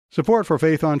Support for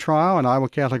Faith on Trial and Iowa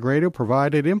Catholic Radio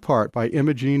provided in part by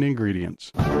Imogene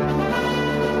Ingredients.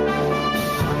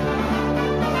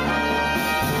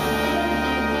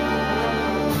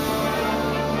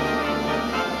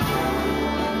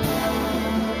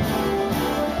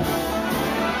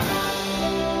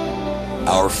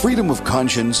 Our freedom of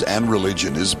conscience and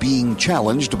religion is being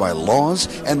challenged by laws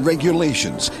and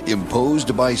regulations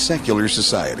imposed by secular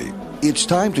society. It's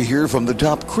time to hear from the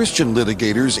top Christian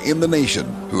litigators in the nation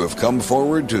who have come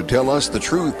forward to tell us the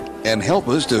truth and help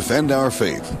us defend our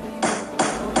faith.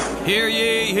 Hear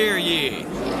ye, hear ye.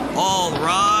 All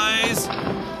rise.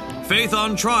 Faith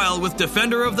on Trial with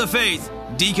Defender of the Faith,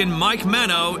 Deacon Mike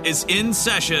Mano, is in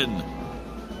session.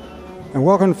 And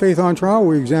welcome to Faith on Trial.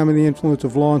 We examine the influence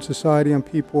of law and society on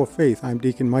people of faith. I'm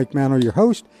Deacon Mike Mano, your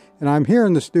host, and I'm here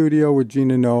in the studio with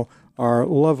Gina No, our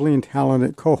lovely and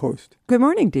talented co-host. Good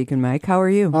morning, Deacon Mike. How are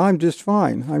you? I'm just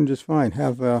fine.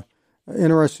 Have an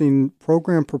interesting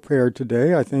program prepared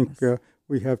today. I think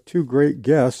we have two great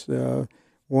guests.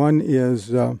 One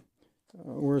is,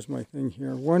 where's my thing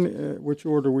here? Which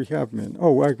order we have them in?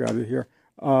 Oh, I got it here.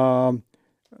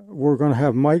 We're going to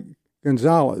have Mike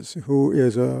Gonzalez, who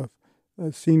is a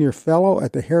senior fellow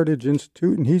at the Heritage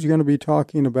Institute, and he's going to be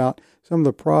talking about some of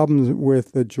the problems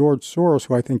with George Soros,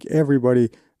 who I think everybody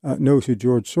knows who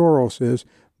George Soros is,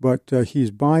 but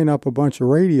he's buying up a bunch of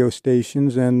radio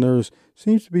stations, and there's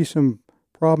seems to be some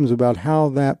problems about how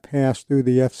that passed through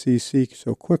the FCC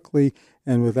so quickly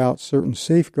and without certain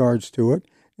safeguards to it.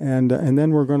 And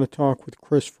then we're going to talk with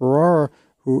Chris Ferrara,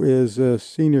 who is a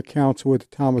senior counsel with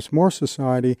the Thomas Moore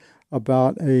Society,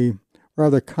 about a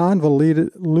rather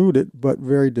convoluted but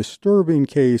very disturbing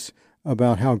case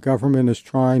about how government is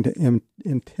trying to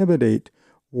intimidate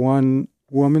one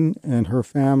woman and her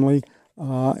family,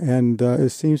 and it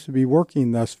seems to be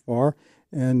working thus far.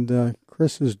 And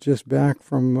Chris is just back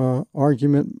from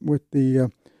argument with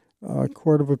the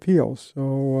Court of Appeals,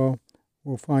 so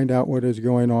we'll find out what is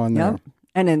going on there. Yep.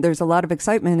 And then there's a lot of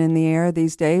excitement in the air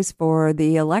these days for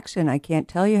the election. I can't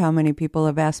tell you how many people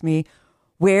have asked me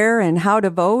where and how to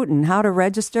vote and how to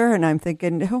register. And I'm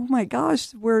thinking, oh my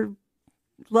gosh, we're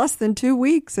less than 2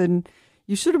 weeks and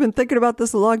you should have been thinking about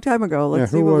this a long time ago.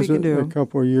 Let's see what we can do. A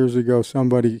couple of years ago,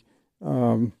 somebody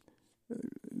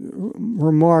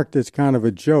remarked it's kind of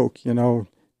a joke,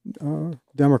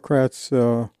 Democrats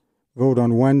vote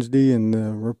on Wednesday and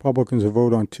the Republicans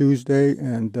vote on Tuesday,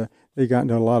 and they got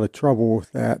into a lot of trouble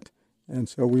with that. And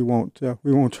so we won't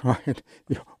try it.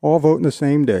 All vote in the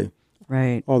same day.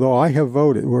 Right. Although I have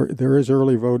voted, there is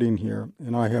early voting here,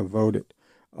 and I have voted.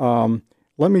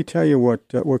 Let me tell you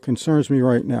what concerns me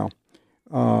right now.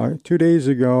 2 days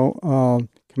ago,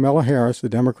 Kamala Harris, the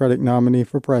Democratic nominee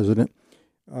for president,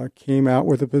 came out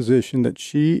with a position that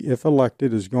she, if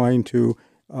elected, is going to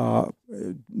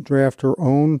draft her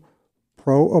own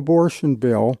pro-abortion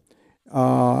bill,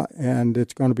 and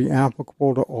it's going to be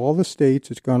applicable to all the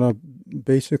states. It's going to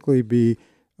basically be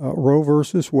Roe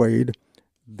versus Wade.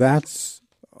 That's,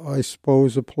 I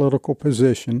suppose, a political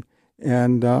position,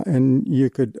 and you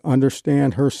could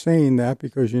understand her saying that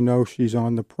because she's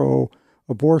on the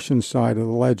pro-abortion side of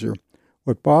the ledger.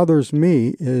 What bothers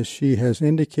me is she has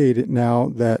indicated now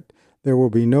that there will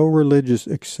be no religious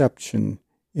exception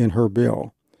in her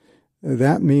bill.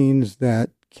 That means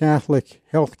that Catholic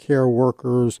healthcare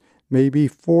workers may be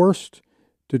forced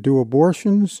to do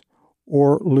abortions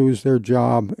or lose their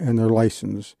job and their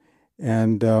license,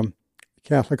 and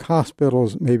Catholic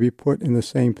hospitals may be put in the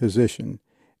same position.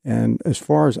 And as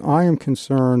far as I am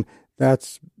concerned,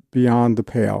 that's beyond the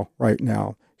pale right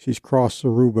now. She's crossed the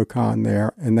Rubicon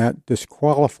there, and that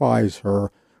disqualifies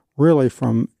her really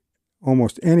from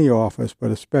almost any office,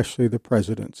 but especially the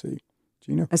presidency.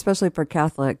 Gina? Especially for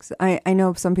Catholics. I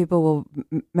know some people will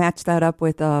match that up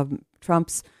with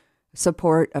Trump's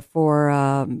support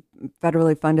for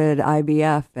federally funded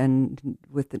IVF and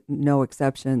with no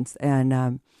exceptions.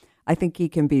 And I think he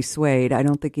can be swayed. I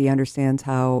don't think he understands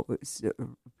how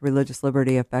religious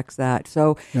liberty affects that.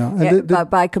 So, but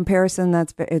by comparison,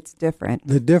 it's different.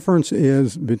 The difference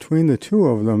is between the two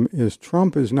of them is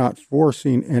Trump is not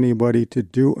forcing anybody to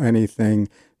do anything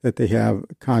that they have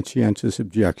conscientious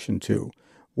objection to,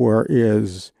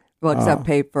 whereas except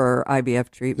pay for IVF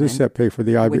treatment. Except pay for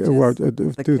the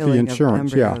IVF through the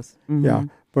insurance. Yeah.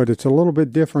 But it's a little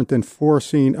bit different than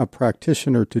forcing a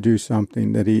practitioner to do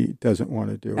something that he doesn't want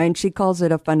to do. And she calls it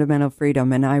a fundamental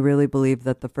freedom, and I really believe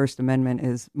that the First Amendment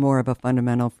is more of a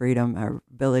fundamental freedom, our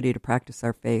ability to practice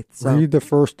our faith. So, read the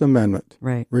First Amendment.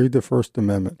 Right. Read the First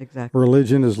Amendment. Exactly.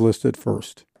 Religion is listed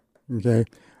first. Okay.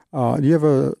 Do you have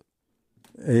a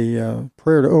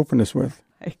prayer to open us with?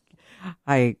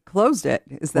 I closed it.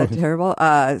 Is that terrible?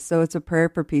 So it's a prayer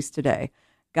for peace today.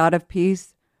 God of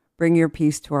peace, bring your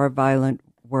peace to our violent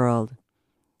world.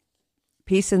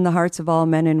 Peace in the hearts of all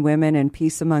men and women, and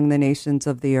peace among the nations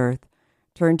of the earth.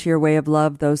 Turn to your way of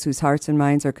love those whose hearts and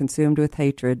minds are consumed with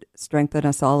hatred. Strengthen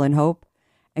us all in hope,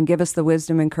 and give us the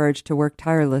wisdom and courage to work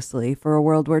tirelessly for a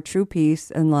world where true peace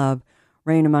and love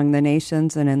reign among the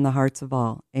nations and in the hearts of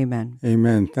all. Amen.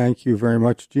 Amen. Thank you very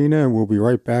much, Gina. We'll be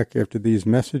right back after these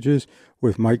messages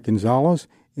with Mike Gonzalez.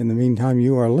 In the meantime,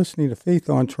 you are listening to Faith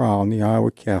on Trial on the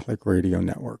Iowa Catholic Radio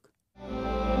Network.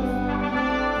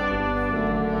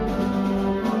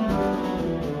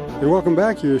 And welcome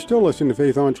back. You're still listening to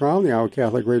Faith on Trial on the Iowa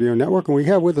Catholic Radio Network. And we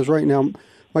have with us right now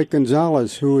Mike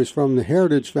Gonzalez, who is from the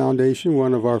Heritage Foundation,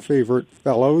 one of our favorite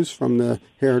fellows from the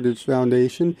Heritage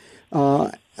Foundation,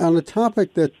 on a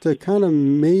topic that kind of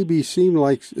maybe seems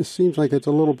like it's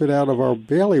a little bit out of our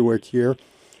bailiwick here,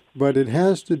 but it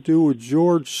has to do with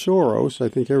George Soros. I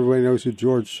think everybody knows who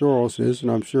George Soros is, and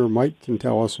I'm sure Mike can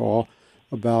tell us all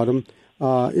about him.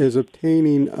 Is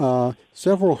obtaining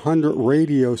several hundred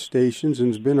radio stations and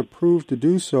has been approved to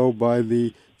do so by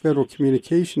the Federal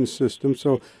Communications System.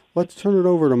 So let's turn it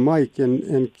over to Mike.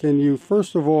 And can you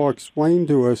first of all explain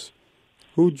to us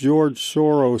who George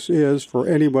Soros is for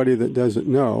anybody that doesn't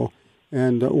know,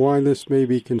 and why this may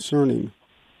be concerning?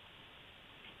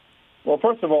 Well,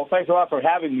 first of all, thanks a lot for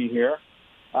having me here.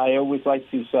 I always like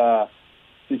to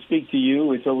speak to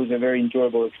you. It's always a very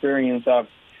enjoyable experience.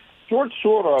 George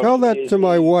Soros. Tell that to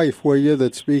my wife, will you,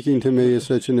 that speaking to me is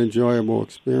such an enjoyable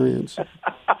experience.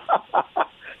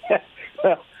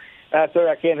 Sir,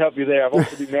 I can't help you there. I've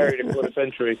also been married a quarter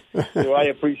century, so I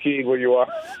appreciate where you are.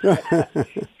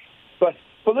 But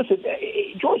listen,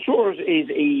 George Soros is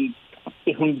a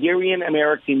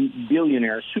Hungarian-American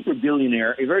billionaire, super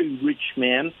billionaire, a very rich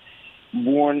man,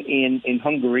 born in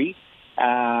Hungary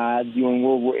during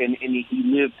World War, and he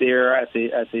lived there as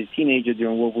a teenager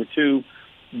during World War II.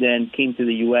 Then came to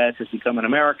the U.S., has become an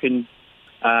American.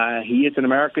 He is an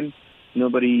American.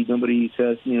 Nobody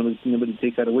says, nobody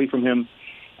takes that away from him.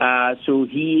 So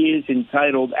he is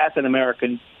entitled, as an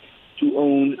American, to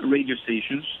own radio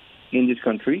stations in this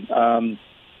country.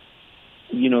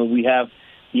 We have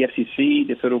the FCC,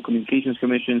 the Federal Communications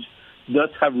Commission,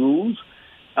 does have rules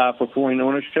for foreign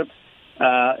ownership.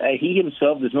 He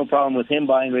himself, there's no problem with him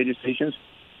buying radio stations.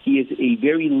 He is a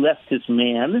very leftist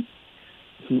man.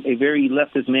 Who,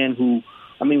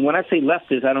 when I say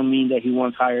leftist, I don't mean that he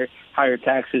wants higher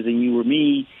taxes than you or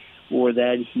me, or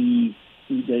that he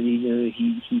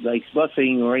likes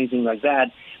busing or anything like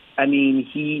that. I mean,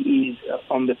 he is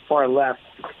on the far left.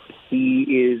 He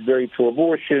is very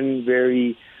pro-abortion,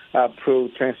 very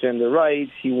pro-transgender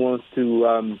rights. He wants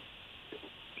to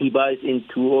he buys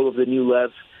into all of the new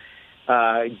left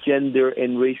gender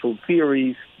and racial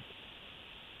theories.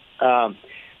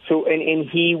 So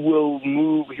he will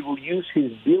use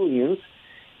his billions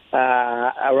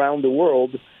around the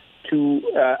world to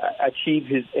achieve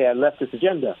his leftist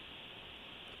agenda.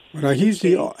 Now, he's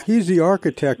the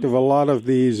architect of a lot of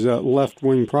these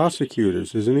left-wing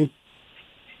prosecutors, isn't he?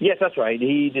 Yes, that's right.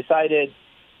 He decided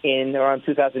in around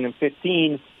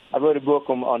 2015. I wrote a book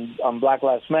on Black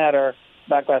Lives Matter.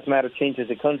 Black Lives Matter changes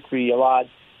the country a lot,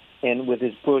 and with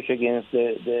his push against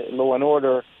the law and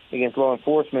order, against law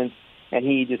enforcement. And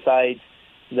he decides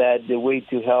that the way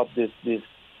to help this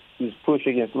push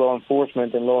against law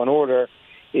enforcement and law and order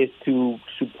is to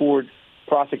support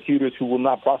prosecutors who will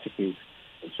not prosecute.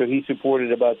 So he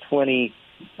supported about 20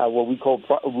 what we call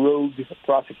rogue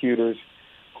prosecutors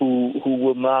who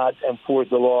will not enforce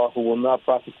the law, who will not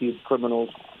prosecute criminals,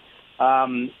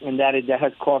 and that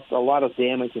has caused a lot of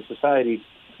damage to society.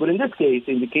 But in this case,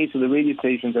 in the case of the radio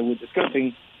stations that we're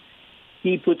discussing,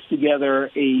 he puts together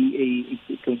a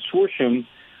consortium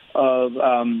of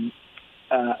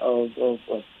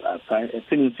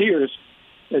financiers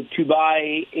to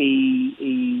buy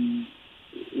a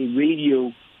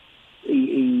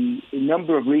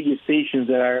number of radio stations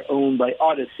that are owned by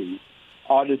Odyssey.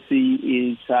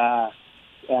 Odyssey has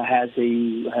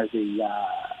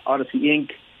Odyssey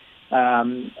Inc.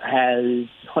 Has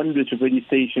hundreds of radio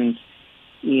stations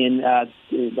in I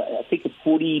think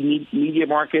 40 media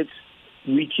markets,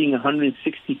 reaching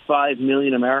 165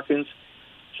 million Americans.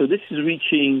 So this is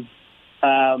reaching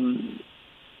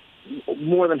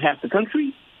more than half the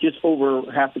country, just over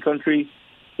half the country,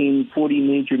 in 40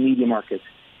 major media markets.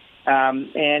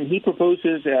 And he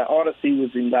proposes Odyssey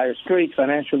was in dire straits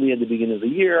financially at the beginning of the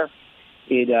year.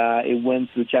 It went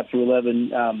through Chapter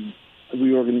 11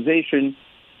 reorganization,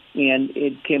 and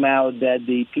it came out that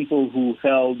the people who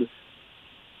held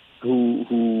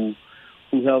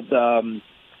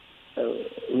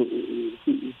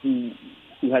who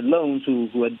had loans, who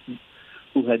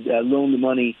had loaned the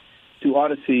money to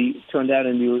Odyssey, turned out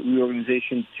in the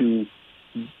reorganization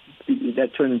that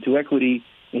turned into equity,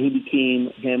 and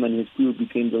him and his group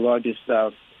became the largest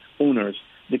owners.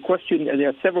 The question, there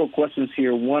are several questions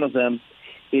here. One of them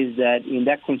is that in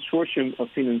that consortium of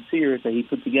financiers that he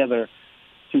put together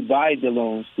to buy the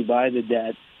loans, to buy the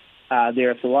debt,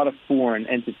 there's a lot of foreign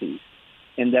entities,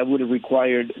 and that would have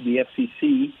required the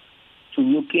FCC to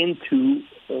look into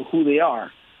who they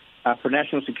are for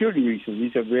national security reasons.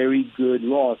 These are very good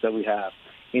laws that we have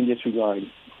in this regard.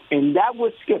 And that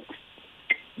was skipped.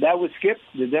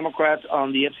 The Democrats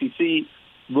on the FCC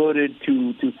voted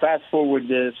to fast forward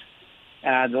this.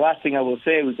 The last thing I will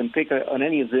say, we can pick on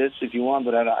any of this if you want,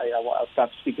 but I'll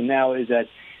stop speaking now, is that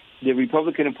the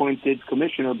Republican-appointed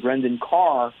commissioner, Brendan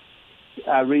Carr,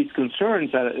 raised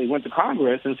concerns. He went to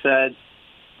Congress and said,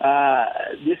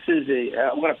 this is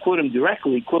I'm going to quote him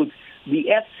directly, quote, "The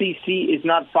FCC is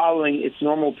not following its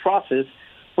normal process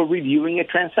for reviewing a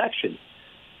transaction."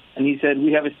 And he said,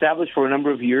 "We have established for a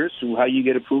number of years how you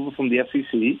get approval from the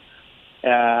FCC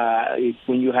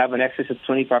when you have an excess of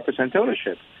 25%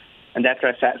 ownership. And that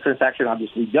transaction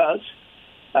obviously does.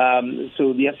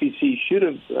 So the FCC should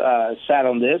have sat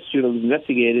on this, should have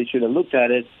investigated, should have looked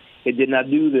at it. It did not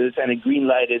do this, and it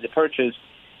green-lighted the purchase.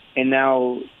 And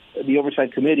now the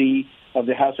Oversight Committee of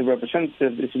the House of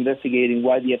Representatives is investigating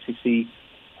why the FCC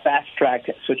fast-tracked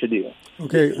such a deal."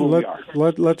 Okay,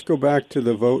 let's go back to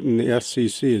the vote in the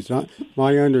FCC.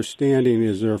 My understanding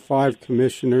is there are 5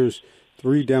 commissioners,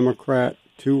 3 Democrat,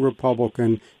 2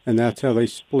 Republican, and that's how they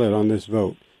split on this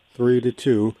vote.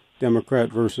 3-2, Democrat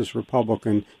versus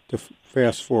Republican, to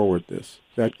fast forward this.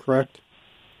 Is that correct?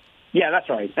 Yeah, that's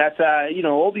right. That's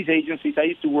all these agencies. I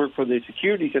used to work for the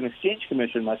Securities and Exchange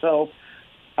Commission myself,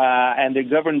 and they're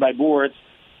governed by boards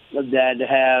that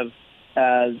have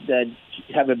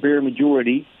a bare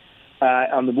majority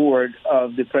on the board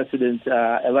of the president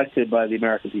elected by the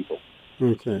American people.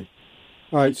 Okay.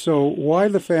 All right. So why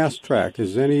the fast track?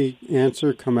 Has any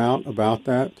answer come out about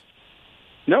that?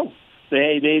 No.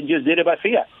 They just did it by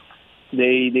fiat.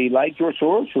 They like George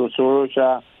Soros. George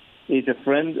Soros is a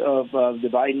friend of the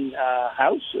Biden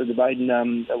House, the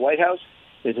Biden White House.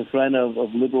 Is a friend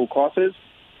of liberal causes,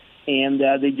 and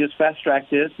they just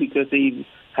fast-tracked this because they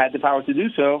had the power to do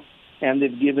so, and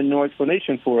they've given no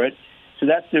explanation for it. So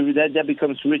that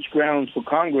becomes rich grounds for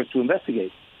Congress to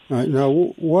investigate. All right. Now,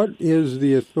 what is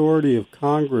the authority of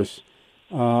Congress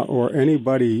or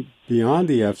anybody beyond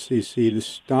the FCC to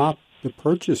stop the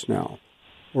purchase now,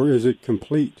 or is it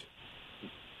complete?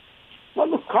 Well,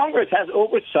 look, Congress has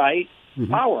oversight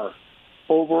power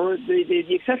over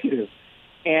the executive.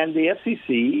 And the FCC,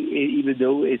 even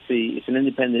though it's an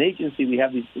independent agency, we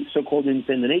have these so-called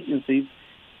independent agencies,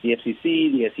 the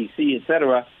FCC, the SEC, et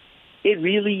cetera. It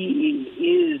really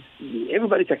is,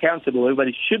 everybody's accountable.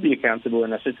 Everybody should be accountable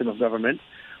in a system of government.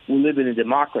 We live in a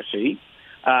democracy.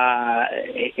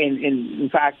 And in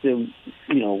fact,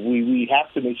 we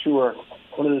have to make sure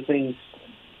one of the things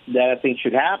that I think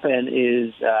should happen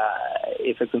is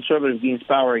if a conservative gains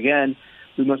power again,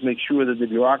 we must make sure that the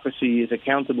bureaucracy is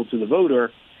accountable to the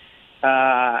voter.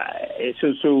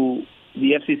 So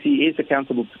the FCC is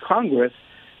accountable to Congress,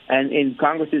 and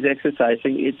Congress is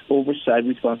exercising its oversight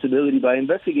responsibility by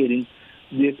investigating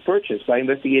this purchase, by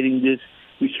investigating this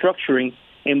restructuring,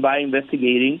 and by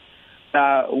investigating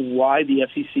why the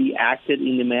FCC acted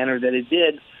in the manner that it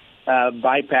did,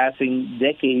 bypassing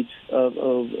decades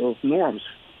of norms.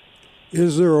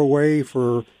 Is there a way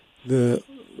for the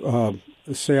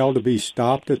sale to be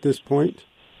stopped at this point?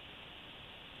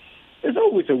 There's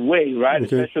always a way, right?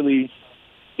 Okay. Especially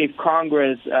if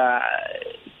Congress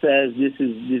says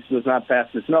this was not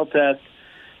passed the smell test.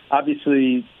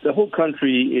 Obviously, the whole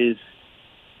country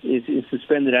is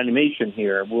suspended animation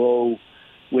here. We're all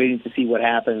waiting to see what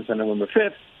happens on November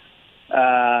 5th.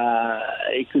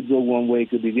 It could go one way, it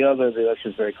could be the other. The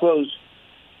election is very close.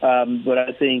 But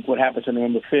I think what happens on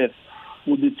November 5th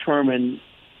will determine,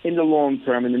 in the long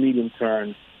term, in the medium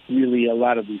term, really a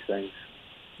lot of these things.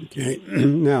 Okay.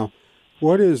 Now,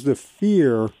 what is the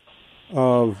fear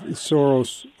of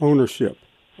Soros ownership?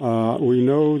 We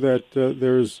know that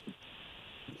there's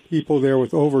people there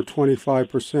with over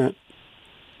 25%,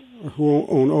 who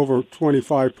own over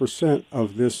 25%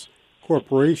 of this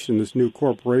corporation, this new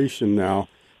corporation now,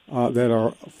 that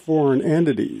are foreign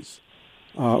entities.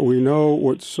 We know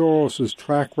what Soros'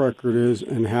 track record is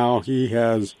and how he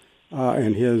has,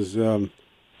 and his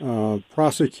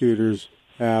prosecutors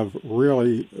have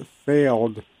really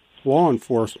failed law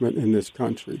enforcement in this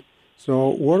country. So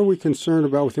what are we concerned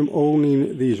about with him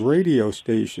owning these radio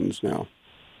stations now?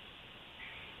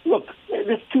 Look,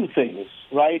 there's two things,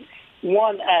 right?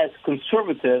 One, as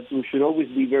conservatives, we should always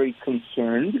be very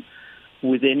concerned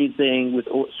with anything with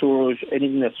Soros,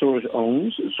 anything that Soros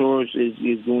owns. Soros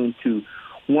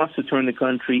wants to turn the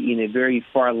country in a very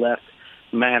far left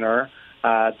manner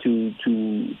to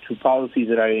policies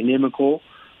that are inimical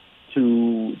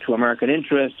to American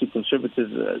interests, to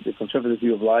the conservative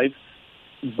view of life.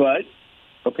 But,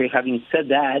 okay, having said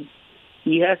that,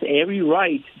 he has every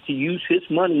right to use his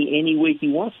money any way he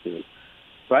wants to,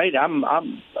 right?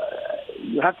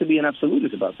 You have to be an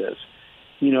absolutist about this.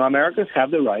 Americans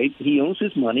have the right. He owns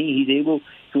his money. If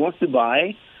he wants to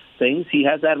buy things, he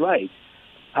has that right.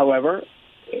 However,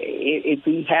 if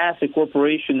he has a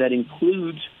corporation that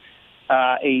includes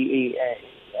an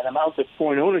amount of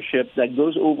foreign ownership that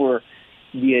goes over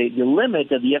the limit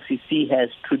that the FCC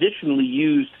has traditionally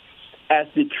used as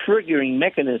the triggering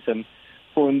mechanism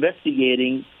for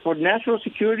investigating for national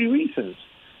security reasons,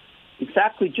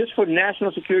 exactly just for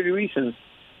national security reasons,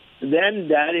 then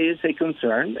that is a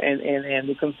concern, and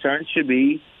the concern should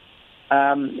be,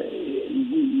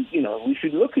 we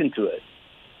should look into it.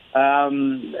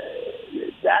 That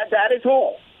is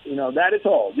all. That is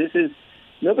all. This is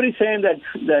nobody's saying that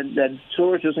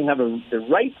Soros doesn't have the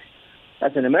right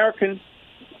as an American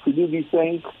to do these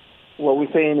things. What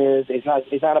we're saying is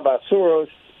it's not about Soros.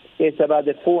 It's about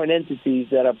the foreign entities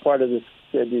that are part of this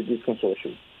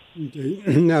consortium. Okay.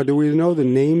 Now, do we know the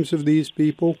names of these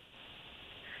people?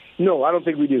 No, I don't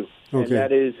think we do. Okay. And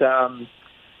that is,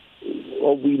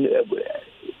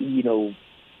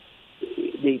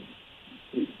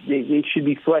 they should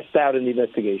be fleshed out in the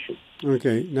investigation.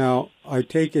 Okay. Now, I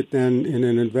take it then in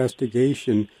an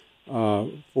investigation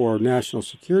for national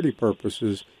security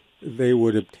purposes, they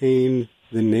would obtain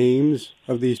the names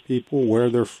of these people, where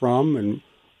they're from, and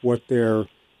what their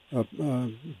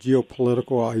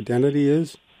geopolitical identity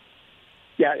is?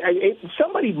 Yeah,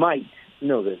 somebody might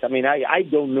know this. I mean, I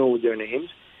don't know their names.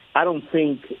 I don't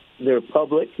think they're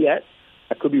public yet.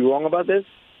 I could be wrong about this,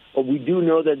 but we do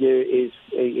know that there is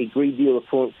a great deal of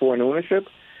foreign ownership.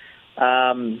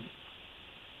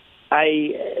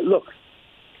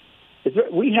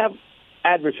 We have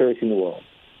adversaries in the world.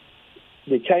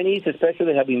 The Chinese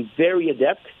especially have been very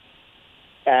adept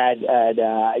at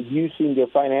using their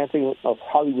financing of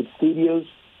Hollywood studios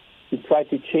to try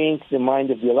to change the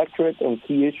mind of the electorate on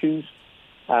key issues.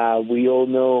 We all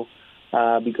know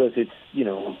because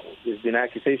there's been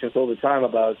accusations all the time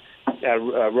about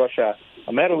Russia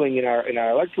meddling in our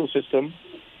electoral system,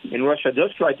 and Russia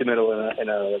does try to meddle in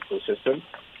our electoral system.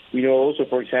 We know also,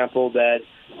 for example, that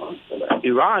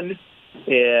Iran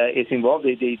is involved.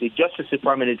 The Justice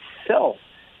Department itself,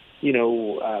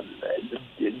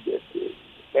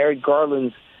 Eric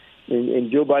Garland's and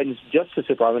Joe Biden's Justice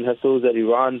Department has told us that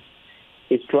Iran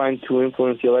is trying to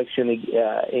influence the election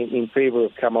in favor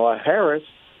of Kamala Harris.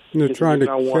 They're trying to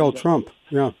kill Trump.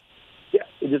 Yeah. Yeah,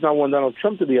 it does not want Donald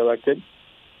Trump to be elected.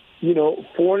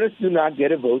 Foreigners do not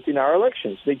get a vote in our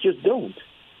elections. They just don't.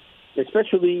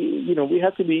 Especially, we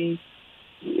have to be.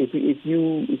 If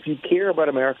you care about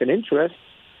American interests,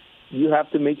 you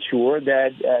have to make sure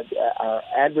that our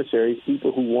adversaries,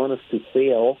 people who want us to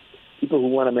fail, people who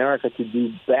want America to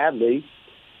do badly,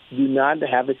 do not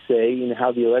have a say in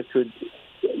how the electorate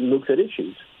looks at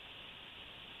issues.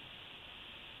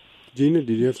 Gina,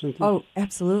 did you have something? Oh,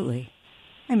 absolutely.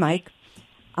 Hi, Mike.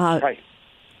 Hi.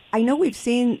 I know we've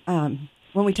seen, when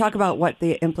we talk about what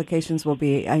the implications will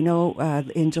be, I know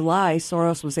in July,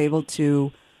 Soros was able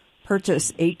to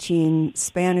purchase 18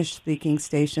 Spanish-speaking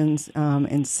stations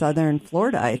in southern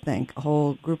Florida, I think, a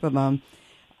whole group of them,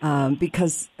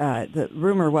 because the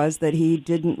rumor was that he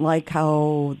didn't like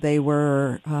how they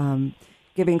were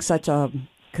giving such a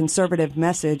conservative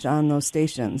message on those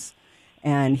stations,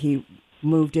 and he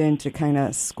moved in to kind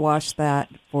of squash that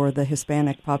for the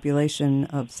Hispanic population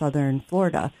of southern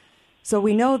Florida. So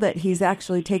we know that he's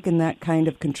actually taken that kind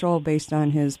of control based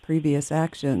on his previous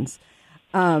actions.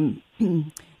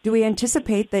 Do we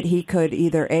anticipate that he could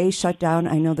either A, shut down,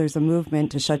 I know there's a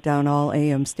movement to shut down all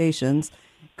AM stations,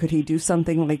 could he do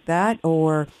something like that?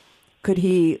 Or could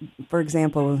he, for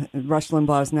example, Rush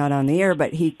Limbaugh's not on the air,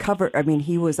 but he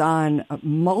was on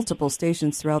multiple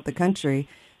stations throughout the country.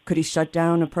 Could he shut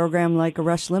down a program like a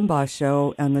Rush Limbaugh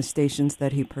show on the stations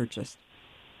that he purchased?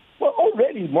 Well,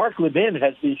 already Mark Levin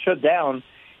has been shut down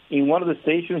in one of the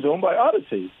stations owned by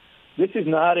Odyssey. This is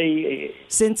not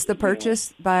since the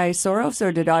purchase by Soros,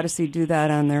 or did Odyssey do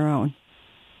that on their own?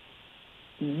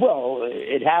 Well,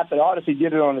 it happened. Odyssey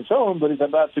did it on its own, but it's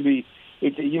about to be.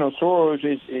 Soros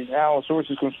is now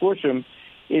Soros's consortium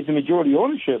is the majority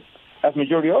ownership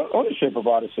of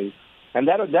Odyssey, and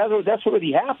that's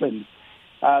already happened.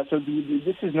 So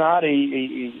this is not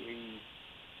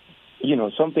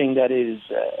something that is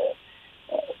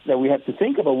that we have to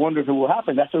think about, wonder if it will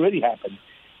happen. That's already happened.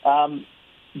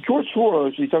 George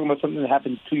Soros, you're talking about something that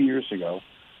happened 2 years ago.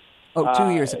 Oh,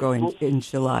 2 years ago in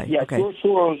July. Yeah, okay. George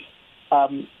Soros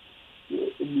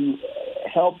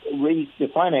helped raise the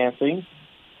financing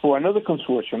for another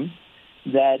consortium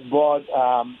that was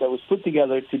put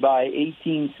together to buy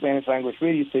 18 Spanish-language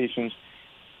radio stations.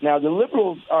 Now, the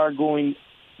liberals are going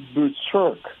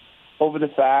berserk over the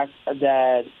fact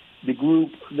that the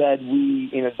group that we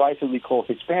inadvisably call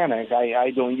Hispanic,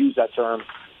 I don't use that term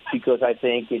because I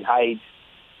think it hides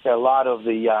a lot of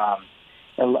the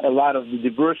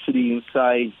diversity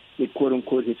inside the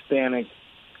quote-unquote Hispanic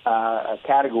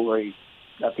category.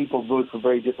 People vote for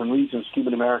very different reasons.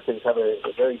 Cuban Americans have a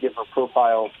very different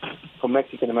profile from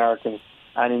Mexican Americans,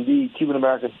 and indeed, Cuban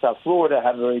Americans in South Florida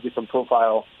have a very different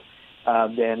profile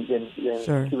than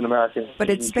sure. Cuban Americans. But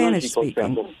it's Spanish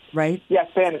speaking, right? Yeah,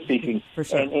 Spanish speaking. For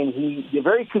sure. And they're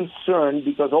very concerned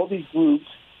because all these groups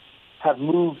have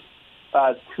moved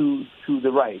to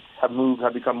the right, have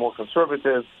become more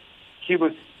conservative.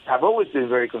 Cubans have always been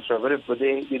very conservative, but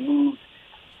they moved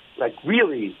like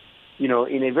really,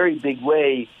 in a very big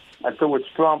way towards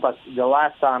Trump. The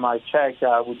last time I checked,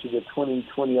 which is the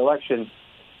 2020 election,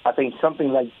 I think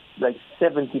something like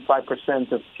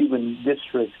 75% of Cuban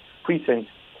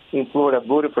precincts in Florida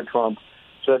voted for Trump.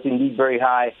 So that's indeed very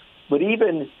high. But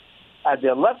even at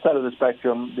the left side of the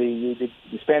spectrum, the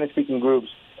Spanish-speaking groups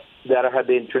that have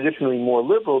been traditionally more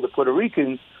liberal, the Puerto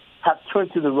Ricans, have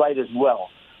turned to the right as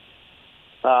well.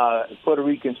 Puerto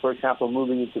Ricans, for example,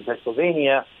 moving into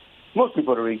Pennsylvania, mostly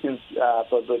Puerto Ricans,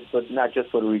 but not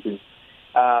just Puerto Ricans,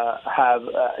 have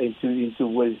into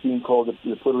what is being called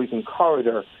the Puerto Rican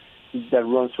corridor that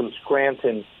runs from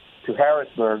Scranton to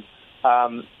Harrisburg,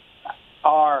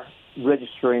 are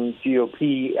registering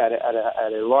GOP at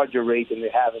a larger rate than they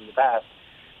have in the past.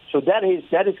 So that is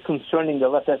concerning the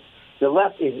left. The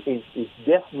left is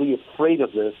definitely afraid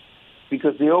of this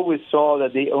because they always saw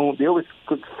that they owned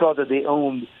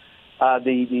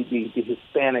the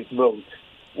Hispanic vote,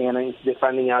 and they're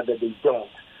finding out that they don't.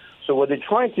 So what they're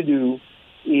trying to do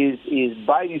is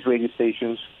buy these radio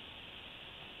stations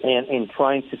and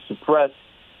trying to suppress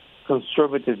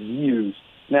conservative views.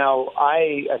 Now,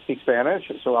 I speak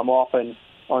Spanish, so I'm often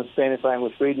on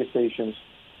Spanish-language radio stations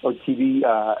or TV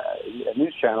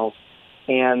news channels,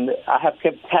 and I have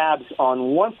kept tabs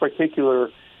on one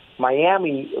particular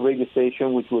Miami radio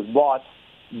station, which was bought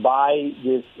by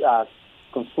this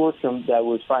consortium that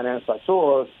was financed by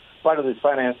Soros, part of this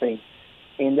financing,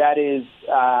 and that is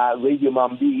Radio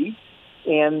Mambi.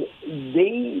 And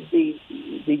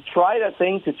they tried, I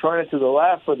think, to turn it to the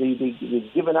left, but they've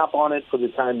given up on it for the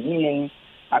time being,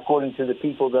 according to the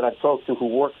people that I've talked to who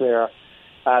work there.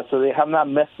 So they have not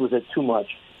messed with it too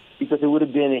much, because it would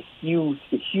have been a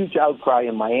huge outcry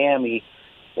in Miami,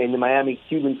 in the Miami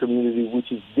Cuban community,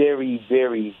 which is very,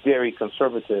 very, very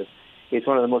conservative. It's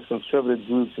one of the most conservative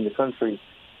groups in the country.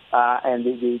 And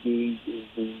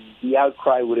the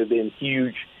outcry would have been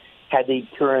huge had they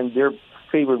turned their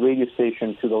favorite radio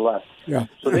station to the left. Yeah.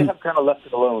 So they have kind of left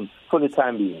it alone for the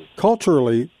time being.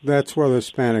 Culturally, that's where the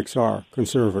Hispanics are,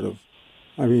 conservative.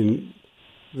 I mean,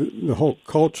 the whole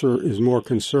culture is more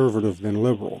conservative than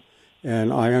liberal.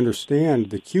 And I understand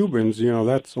the Cubans,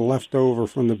 that's leftover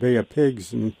from the Bay of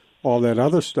Pigs and all that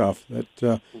other stuff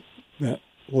that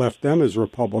left them as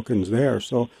Republicans there.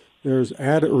 So there's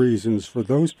added reasons for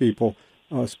those people,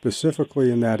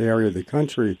 specifically in that area of the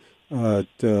country,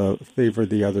 to favor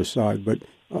the other side. But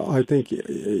I think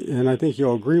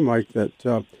you'll agree, Mike, that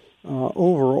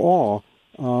overall,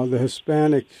 the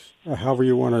Hispanics, however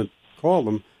you want to call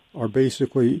them, are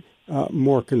basically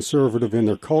more conservative in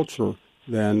their culture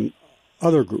than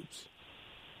other groups.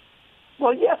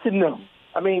 Well, yes and no.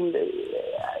 I mean,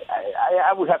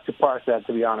 I would have to parse that,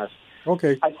 to be honest.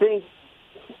 Okay. I think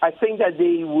that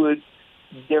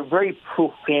they're very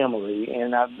pro-family,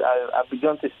 and I've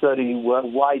begun to study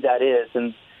why that is.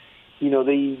 And,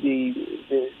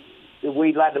 the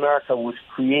way Latin America was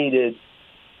created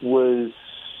was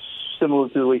similar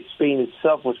to the way Spain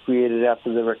itself was created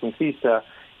after the Reconquista,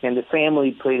 and the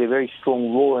family played a very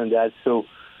strong role in that. So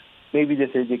maybe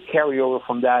there's a carryover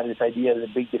from that, this idea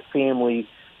that the family,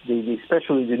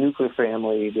 especially the nuclear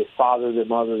family, the father, the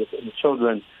mother, the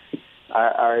children,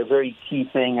 are a very key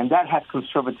thing, and that has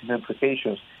conservative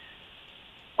implications.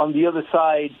 On the other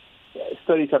side,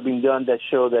 studies have been done that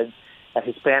show that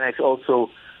Hispanics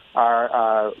also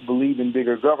believe in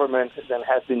bigger government than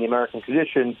has been the American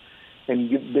tradition, and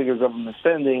bigger government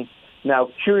spending. Now,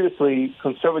 curiously,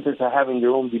 conservatives are having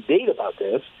their own debate about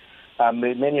this,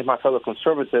 Many of my fellow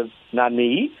conservatives, not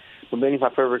me, but many of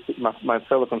my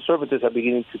fellow conservatives are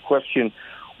beginning to question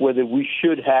whether we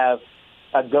should have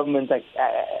a government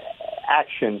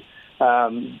action,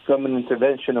 government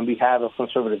intervention on behalf of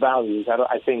conservative values.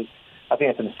 I think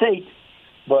it's a mistake,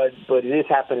 but it is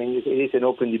happening. It is an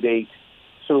open debate.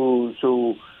 So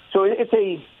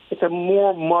it's a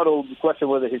more muddled question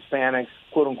whether Hispanics,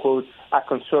 quote unquote, are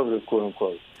conservative, quote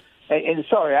unquote. And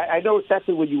sorry, I know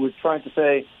exactly what you were trying to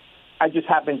say. I just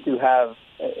happen to have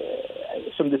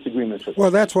some disagreements with it.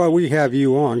 Well, that's why we have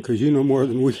you on, because you know more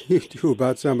than we do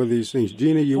about some of these things.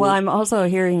 Gina, I'm also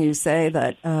hearing you say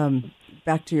that,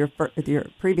 back to your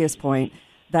previous point,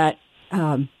 that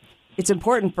it's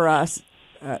important for us.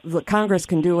 Congress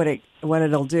can do what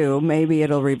it'll do. Maybe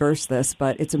it'll reverse this,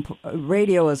 but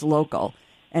radio is local,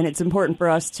 and it's important for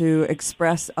us to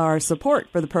express our support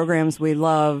for the programs we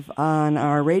love on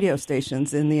our radio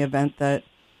stations in the event that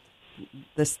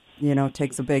this,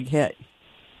 takes a big hit.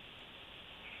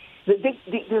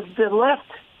 The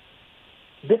left,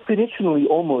 definitionally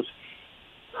almost,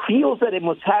 feels that it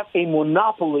must have a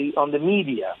monopoly on the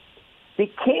media.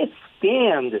 They can't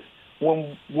stand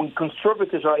when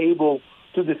conservatives are able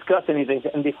to discuss anything.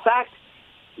 And the fact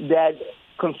that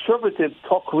conservative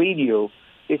talk radio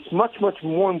is much, much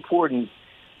more important.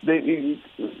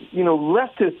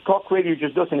 Leftist talk radio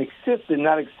just doesn't exist. They're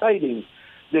not exciting.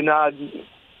 They're not.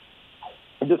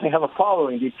 It doesn't have a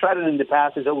following. They've tried it in the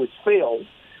past. It's always failed.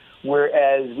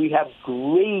 Whereas we have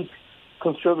great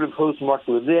conservative hosts, Mark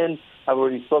Levin. I've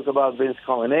already spoke about Vince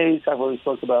Colonnese. I've already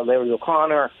spoke about Larry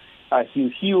O'Connor,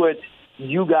 Hugh Hewitt.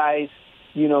 You guys,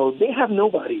 they have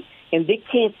nobody. And they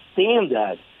can't stand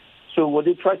that. So what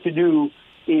they try to do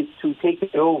is to take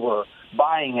it over,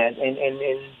 buying it.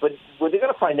 But what they're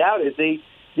going to find out is they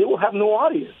will have no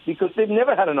audience because they've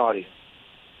never had an audience.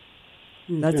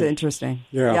 That's interesting.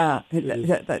 Yeah.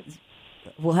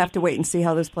 We'll have to wait and see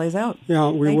how this plays out. Yeah,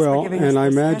 we will. And I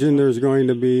imagine there's going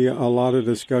to be a lot of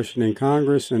discussion in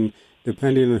Congress, and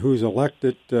depending on who's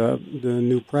elected, the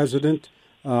new president,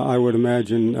 I would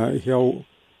imagine he'll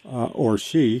or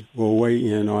she will weigh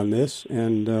in on this,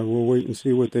 and we'll wait and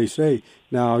see what they say.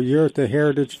 Now, you're at the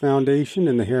Heritage Foundation,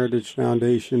 and the Heritage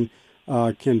Foundation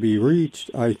can be reached,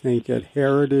 I think, at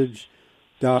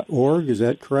heritage.org. Is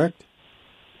that correct?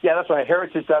 Yeah, that's right.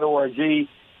 Heritage.org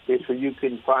is where you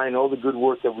can find all the good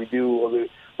work that we do,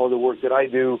 all the work that I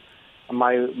do.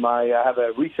 I have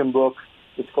a recent book.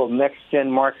 It's called Next Gen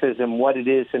Marxism: What It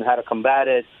Is and How to Combat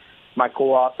It. My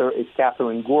co-author is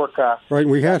Catherine Gorka. Right,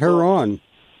 we had her on.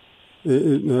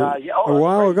 A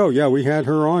while ago, we had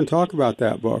her on talk about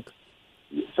that book.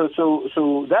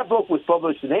 So that book was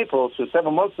published in April, so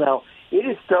 7 months now. It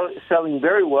is selling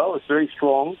very well. It's very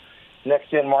strong. Next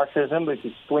Gen Marxism, which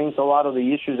explains a lot of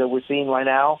the issues that we're seeing right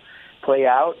now play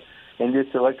out in this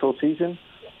electoral season.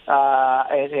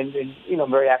 And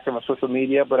I'm very active on social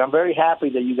media, but I'm very happy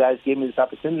that you guys gave me this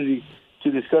opportunity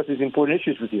to discuss these important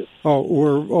issues with you. Oh,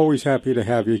 we're always happy to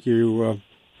have you.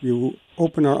 You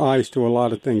open our eyes to a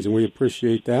lot of things, and we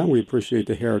appreciate that. We appreciate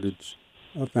the Heritage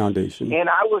Foundation. And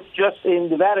I was just in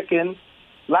the Vatican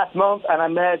last month, and I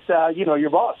met, your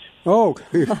boss. Oh,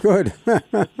 good.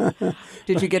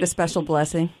 Did you get a special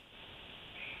blessing?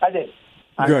 I did.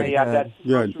 Good. I got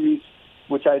groceries,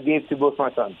 which I gave to both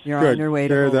my sons. You're on your way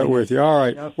to share that with you. All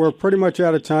right. Yep. We're pretty much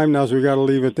out of time now, so we got to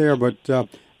leave it there, but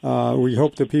we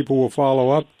hope that people will follow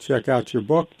up, check out your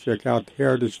book, check out the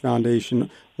Heritage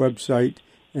Foundation website.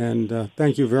 And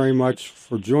thank you very much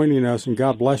for joining us, and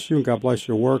God bless you, and God bless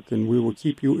your work, and we will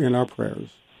keep you in our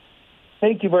prayers.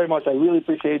 Thank you very much. I really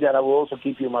appreciate that. I will also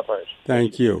keep you in my prayers.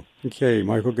 Thank you. Okay,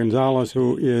 Michael Gonzalez,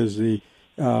 who is the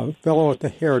fellow at the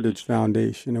Heritage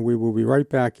Foundation, and we will be right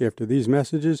back after these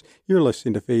messages. You're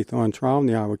listening to Faith on Trial on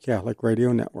the Iowa Catholic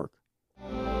Radio Network.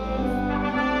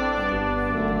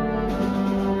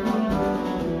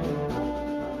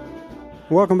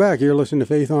 Welcome back. You're listening to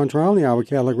Faith on Trial on the Iowa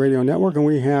Catholic Radio Network, and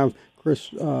we have Chris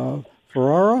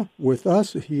Ferrara with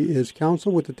us. He is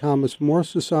counsel with the Thomas Moore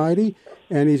Society,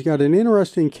 and he's got an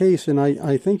interesting case, and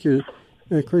I think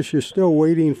Chris, you're still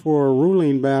waiting for a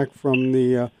ruling back from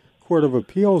the Court of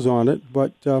Appeals on it,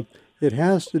 but it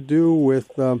has to do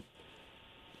with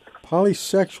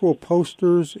polysexual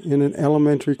posters in an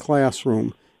elementary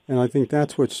classroom, and I think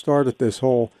that's what started this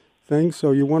whole thing.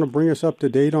 So you want to bring us up to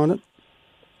date on it?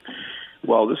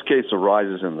 Well, this case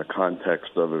arises in the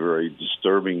context of a very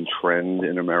disturbing trend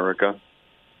in America,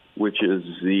 which is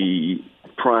the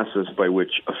process by which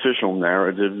official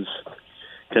narratives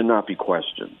cannot be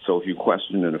questioned. So if you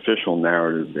question an official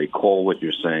narrative, they call what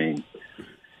you're saying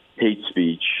hate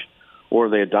speech, or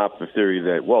they adopt the theory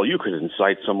that, well, you could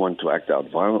incite someone to act out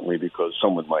violently because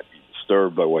someone might be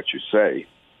disturbed by what you say.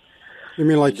 You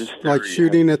mean like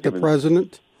shooting at the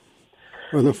president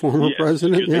or the former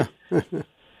president? Yeah.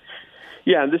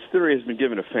 Yeah, and this theory has been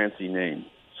given a fancy name,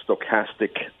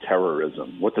 stochastic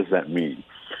terrorism. What does that mean?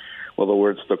 Well, the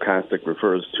word stochastic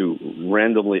refers to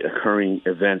randomly occurring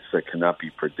events that cannot be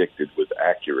predicted with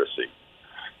accuracy,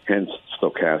 hence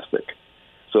stochastic.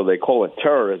 So they call it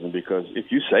terrorism because if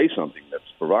you say something that's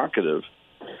provocative,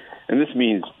 and this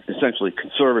means essentially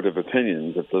conservative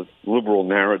opinions that the liberal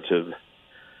narrative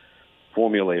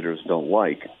formulators don't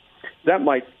like, that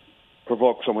might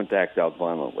provoke someone to act out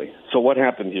violently. So what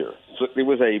happened here? So there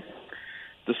was a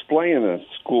display in a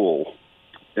school,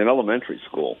 an elementary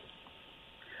school,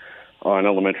 on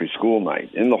elementary school night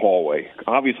in the hallway,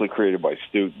 obviously created by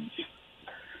students.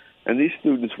 And these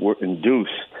students were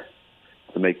induced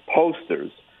to make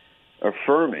posters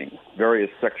affirming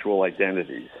various sexual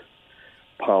identities,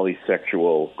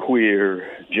 polysexual, queer,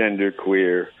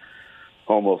 genderqueer,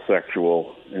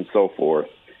 homosexual, and so forth,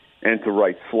 and to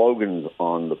write slogans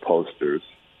on the posters,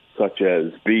 such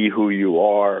as, be who you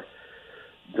are,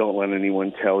 don't let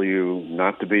anyone tell you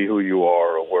not to be who you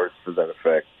are, or words to that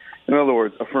effect. In other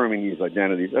words, affirming these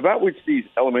identities, about which these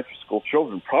elementary school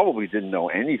children probably didn't know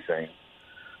anything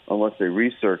unless they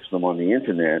researched them on the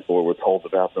internet or were told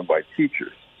about them by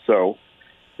teachers. So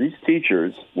these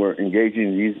teachers were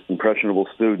engaging these impressionable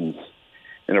students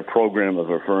in a program of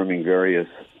affirming various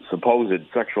supposed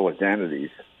sexual identities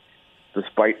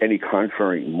despite any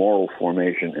contrary moral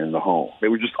formation in the home. They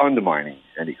were just undermining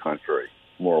any contrary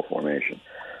moral formation.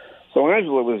 So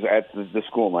Angela was at the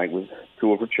school night with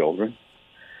two of her children,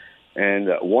 and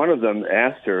one of them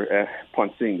asked her,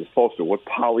 upon seeing this poster, what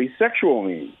polysexual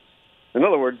means. In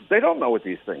other words, they don't know what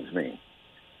these things mean.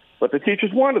 But the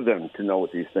teachers wanted them to know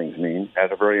what these things mean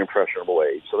at a very impressionable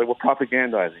age, so they were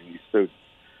propagandizing these students.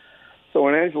 So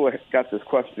when Angela got this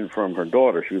question from her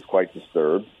daughter, she was quite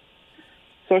disturbed.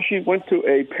 So she went to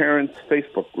a parents'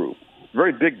 Facebook group, a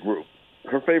very big group,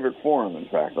 her favorite forum, in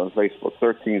fact, on Facebook,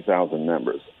 13,000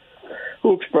 members,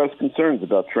 who expressed concerns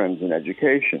about trends in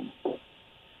education,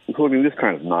 including this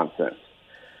kind of nonsense.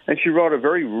 And she wrote a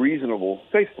very reasonable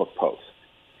Facebook post,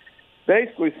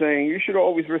 basically saying you should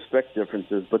always respect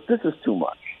differences, but this is too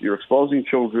much. You're exposing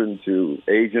children to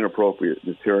age-inappropriate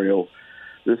material.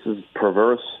 This is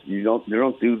perverse. You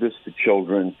don't do this to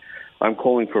children. I'm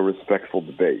calling for respectful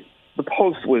debate. The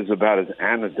post was about as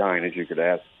anodyne as you could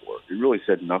ask for. It really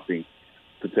said nothing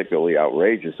particularly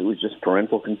outrageous. It was just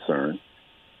parental concern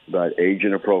about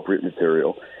age-inappropriate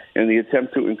material and the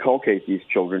attempt to inculcate these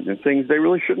children in things they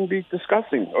really shouldn't be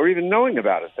discussing or even knowing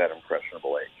about at that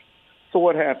impressionable age. So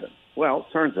what happened? Well,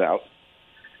 it turns out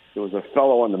there was a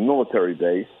fellow on the military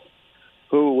base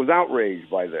who was outraged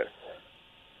by this.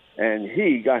 And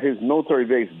he got his military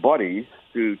base buddies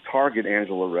to target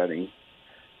Angela Redding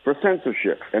for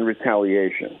censorship and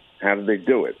retaliation. How did they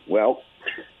do it? Well,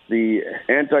 the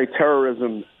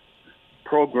anti-terrorism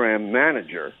program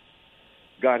manager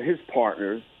got his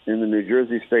partners in the New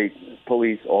Jersey State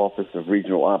Police Office of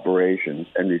Regional Operations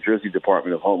and New Jersey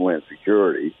Department of Homeland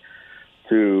Security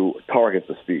to target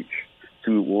the speech,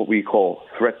 to what we call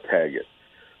threat tag it,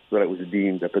 so that it was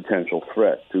deemed a potential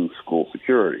threat to school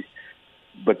security.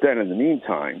 But then in the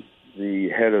meantime, the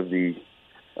head of the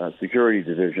security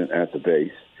division at the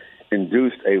base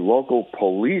induced a local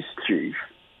police chief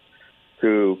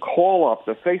to call up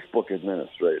the Facebook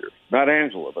administrator, not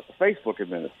Angela, but the Facebook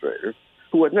administrator,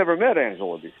 who had never met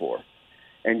Angela before,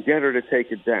 and get her to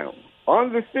take it down.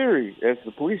 On the theory, as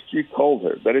the police chief told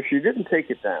her, that if she didn't take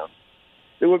it down,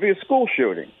 there would be a school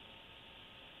shooting,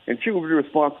 and she would be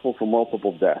responsible for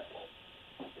multiple deaths.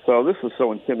 So this was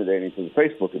so intimidating to the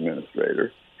Facebook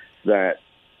administrator that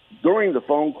during the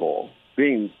phone call,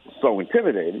 being so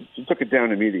intimidated, she took it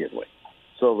down immediately.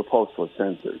 So the post was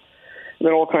censored. And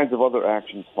then all kinds of other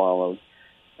actions followed.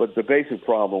 But the basic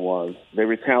problem was they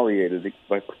retaliated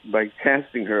by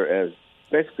casting her as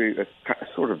basically a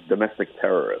sort of domestic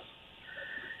terrorist.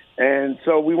 And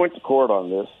so we went to court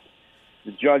on this.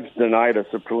 The judge denied us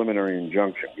a preliminary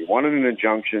injunction. We wanted an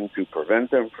injunction to prevent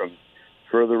them from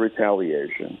further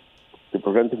retaliation, to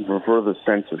prevent them from further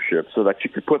censorship, so that she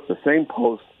could put the same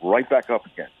post right back up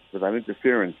again without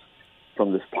interference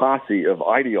from this posse of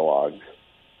ideologues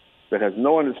that has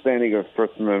no understanding of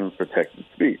First Amendment protected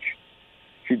speech.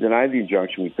 She denied the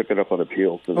injunction. We took it up on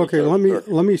appeal. To the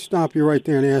let me stop you right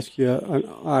there and ask you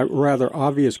a rather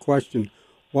obvious question.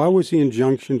 Why was the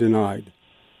injunction denied?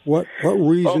 What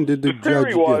reason did the judge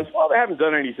give? Well, they haven't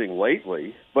done anything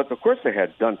lately, but of course they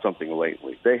had done something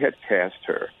lately. They had cast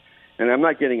her. And I'm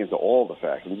not getting into all the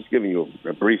facts. I'm just giving you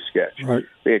a brief sketch. Right.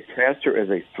 They had cast her as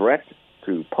a threat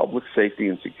to public safety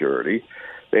and security.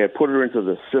 They had put her into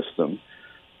the system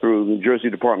through the New Jersey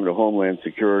Department of Homeland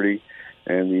Security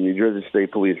and the New Jersey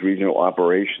State Police Regional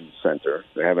Operations Center.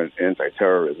 They have an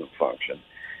anti-terrorism function.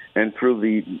 And through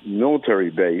the military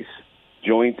base,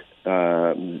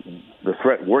 the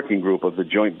threat working group of the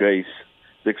Joint Base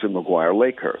Dixon McGuire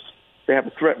Lakehurst. They have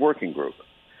a threat working group.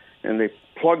 And they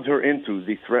plugged her into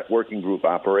the threat working group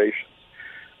operations,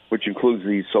 which includes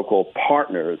the so-called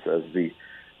partners, as the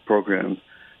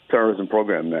terrorism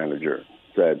program manager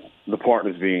said, the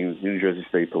partners being New Jersey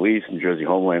State Police, New Jersey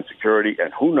Homeland Security,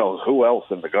 and who knows who else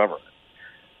in the government.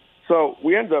 So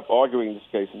we ended up arguing this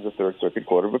case in the Third Circuit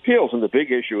Court of Appeals, and the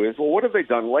big issue is, well, what have they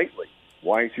done lately?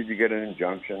 Why should you get an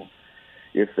injunction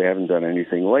if they haven't done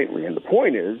anything lately? And the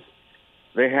point is,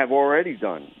 they have already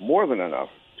done more than enough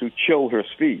to chill her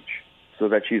speech so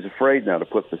that she's afraid now to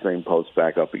put the same post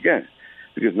back up again,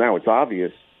 because now it's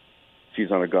obvious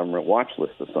she's on a government watch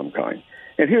list of some kind.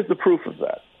 And here's the proof of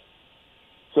that.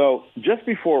 So just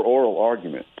before oral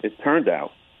argument, it turned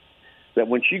out that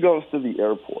when she goes to the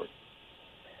airport,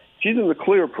 she's in the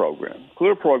CLEAR program.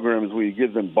 CLEAR program is where you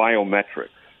give them biometrics.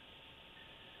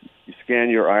 You scan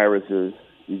your irises,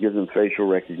 you give them facial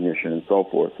recognition and so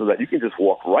forth, so that you can just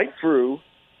walk right through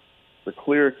the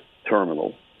CLEAR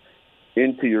terminal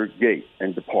into your gate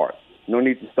and depart. No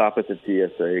need to stop at the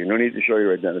TSA. No need to show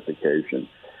your identification.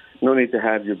 No need to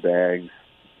have your bags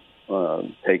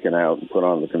taken out and put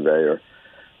on the conveyor.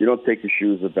 You don't take your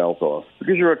shoes or belt off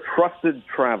because you're a trusted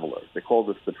traveler. They call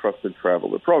this the Trusted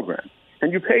Traveler Program.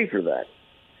 And you pay for that.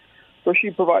 So she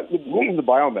provided the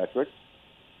biometrics.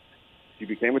 She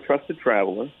became a trusted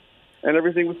traveler, and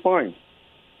everything was fine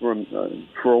for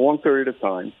a long period of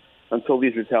time until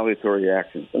these retaliatory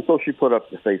actions, until she put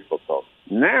up the Facebook post.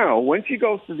 Now, when she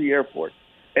goes to the airport,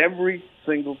 every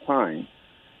single time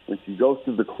when she goes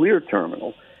to the CLEAR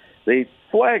terminal, they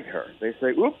flag her. They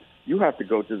say, oops, you have to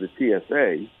go to the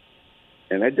TSA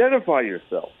and identify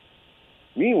yourself.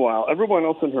 Meanwhile, everyone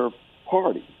else in her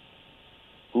party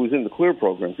who's in the CLEAR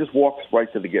program just walks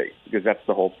right to the gate, because that's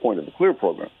the whole point of the CLEAR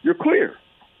program. You're clear.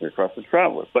 You're a trusted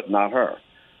traveler, but not her.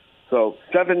 So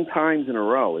 7 times in a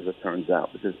row, as it turns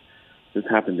out, because this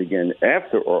happened again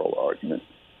after oral argument,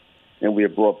 and we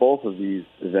have brought both of these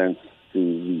events to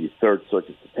the Third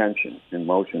Circuit's attention in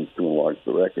motions to enlarge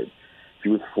the record. She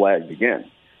was flagged again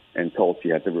and told she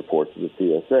had to report to the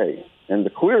TSA. And the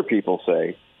CLEAR people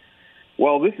say,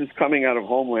 well, this is coming out of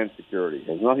Homeland Security. It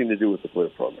has nothing to do with the CLEAR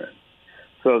program.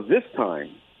 So this time,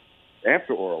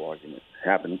 after oral argument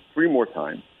happened 3 more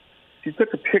times, she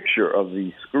took a picture of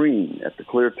the screen at the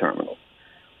CLEAR terminal.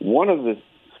 One of the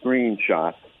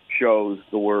screenshots shows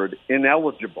the word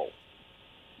ineligible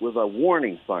with a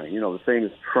warning sign, the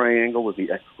famous triangle with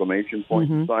the exclamation point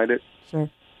beside it. Sure.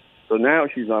 So now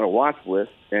she's on a watch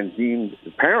list and deemed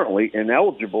apparently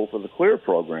ineligible for the CLEAR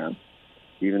program,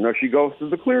 even though she goes to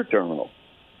the CLEAR terminal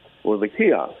or the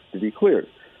kiosk to be cleared.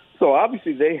 So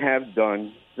obviously they have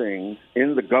done things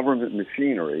in the government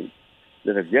machinery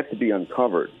that have yet to be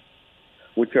uncovered,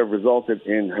 which have resulted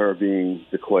in her being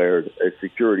declared a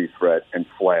security threat and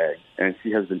flagged, and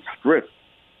she has been stripped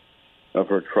of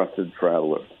her trusted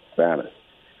traveler status.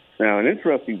 Now, an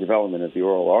interesting development at the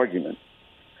oral argument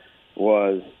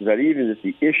was that even if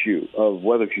the issue of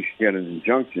whether she should get an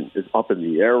injunction is up in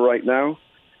the air right now,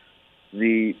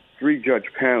 the 3-judge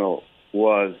panel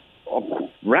was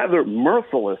rather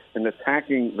merciless in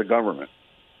attacking the government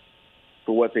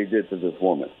for what they did to this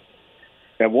woman.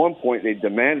 At one point, they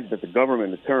demanded that the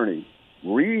government attorney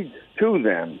read to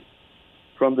them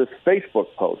from this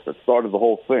Facebook post that started the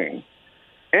whole thing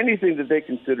anything that they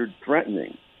considered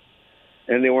threatening,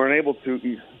 and they weren't able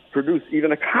to produce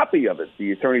even a copy of it.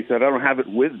 The attorney said, I don't have it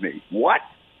with me. What?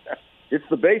 It's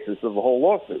the basis of the whole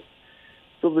lawsuit.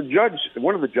 So the judge,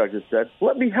 one of the judges said,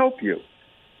 let me help you.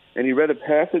 And he read a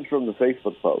passage from the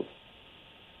Facebook post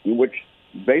in which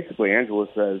basically Angela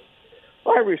says,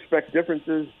 I respect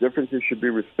differences. Differences should be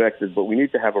respected, but we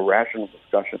need to have a rational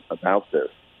discussion about this.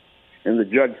 And the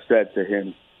judge said to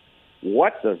him,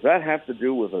 what does that have to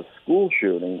do with a school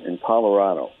shooting in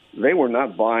Colorado? They were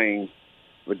not buying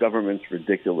the government's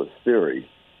ridiculous theory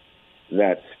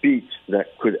that speech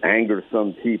that could anger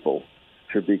some people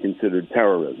should be considered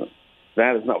terrorism.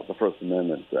 That is not what the First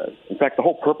Amendment says. In fact, the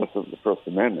whole purpose of the First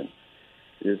Amendment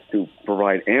is to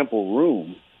provide ample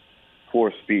room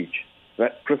for speech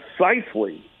that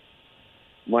precisely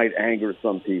might anger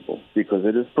some people because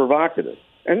it is provocative.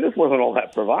 And this wasn't all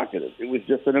that provocative. It was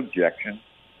just an objection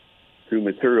to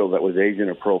material that was age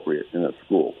inappropriate in a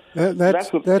school.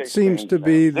 That seems to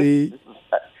be the...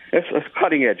 It's a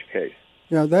cutting-edge case.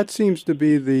 Yeah, that seems to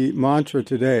be the mantra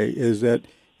today, is that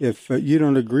if you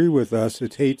don't agree with us,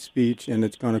 it's hate speech and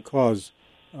it's going to cause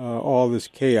all this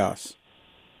chaos.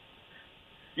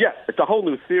 Yeah, it's a whole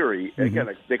new theory. Again,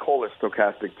 they call it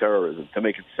stochastic terrorism to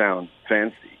make it sound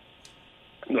fancy.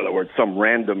 In other words, some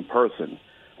random person,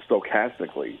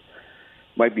 stochastically,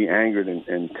 might be angered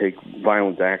and take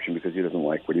violent action because he doesn't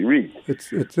like what he reads.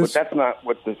 But that's not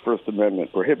what the First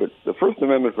Amendment prohibits. The First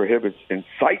Amendment prohibits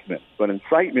incitement, but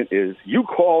incitement is you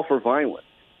call for violence.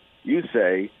 You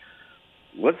say,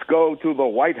 let's go to the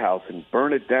White House and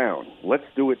burn it down. Let's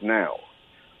do it now.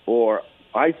 Or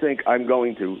I think I'm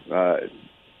going to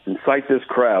incite this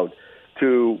crowd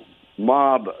to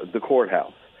mob the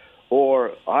courthouse.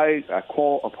 Or I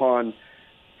call upon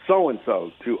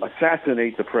so-and-so to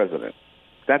assassinate the president.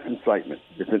 That's incitement.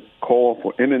 It's a call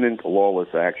for imminent lawless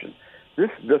action. This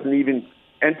doesn't even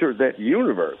enter that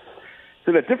universe. It's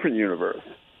in a different universe.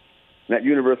 That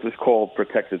universe is called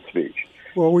protected speech.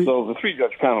 So the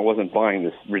three-judge panel wasn't buying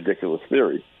this ridiculous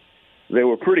theory. They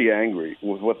were pretty angry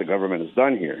with what the government has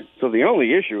done here. So the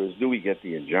only issue is, do we get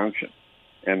the injunction?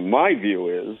 And my view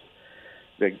is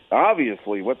that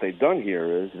obviously what they've done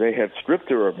here is they have stripped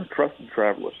her of her trusted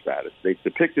traveler status. They've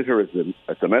depicted her as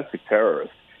a domestic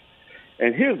terrorist.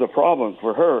 And here's the problem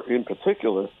for her in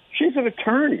particular. She's an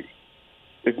attorney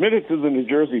admitted to the New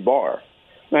Jersey bar.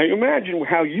 Now, imagine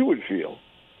how you would feel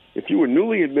if you were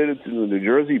newly admitted to the New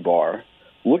Jersey bar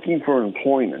looking for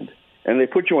employment and they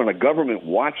put you on a government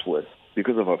watch list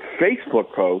because of a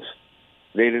Facebook post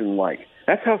they didn't like.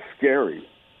 That's how scary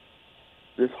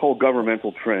this whole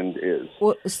governmental trend is.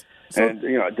 Well, and,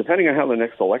 depending on how the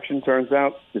next election turns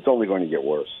out, it's only going to get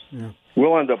worse. Yeah.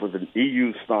 We'll end up with an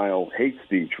EU-style hate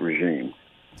speech regime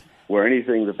where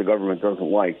anything that the government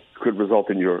doesn't like could result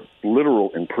in your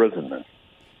literal imprisonment.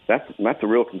 That's a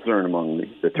real concern among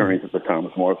the attorneys at the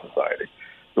Thomas Moore Society,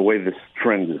 the way this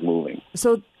trend is moving.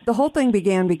 So the whole thing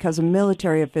began because a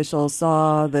military official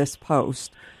saw this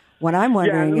post. What I'm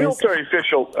wondering the military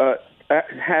official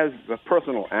has a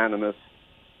personal animus.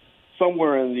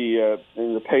 Somewhere in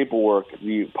the paperwork,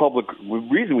 the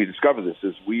reason we discovered this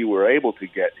is we were able to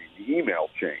get the email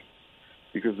chain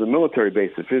because the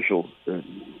military-based officials,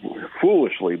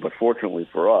 foolishly but fortunately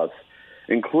for us,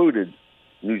 included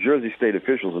New Jersey state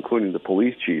officials, including the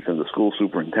police chief and the school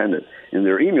superintendent, in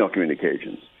their email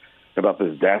communications about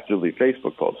this dastardly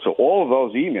Facebook post. So all of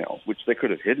those emails, which they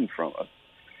could have hidden from us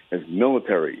as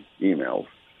military emails,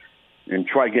 and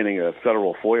try getting a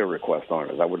federal FOIA request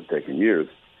on it, that would have taken years.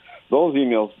 Those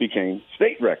emails became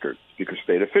state records because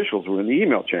state officials were in the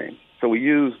email chain. So we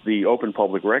used the Open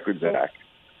Public Records Act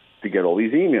to get all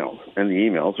these emails. And the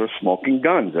emails are smoking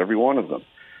guns, every one of them.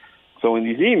 So in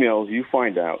these emails, you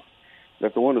find out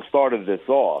that the one who started this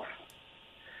off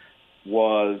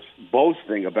was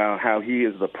boasting about how he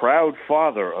is the proud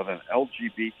father of an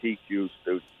LGBTQ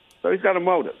student. So he's got a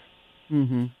motive.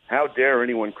 Mm-hmm. How dare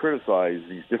anyone criticize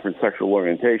these different sexual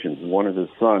orientations? One of his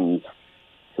sons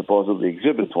supposedly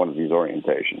exhibits one of these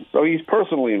orientations. So he's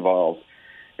personally involved,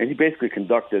 and he basically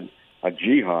conducted a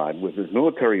jihad with his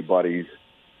military buddies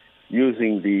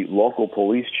using the local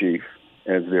police chief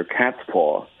as their cat's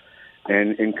paw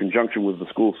and in conjunction with the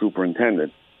school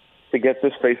superintendent to get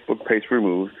this Facebook page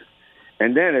removed.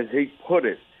 And then, as he put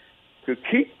it, to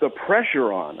keep the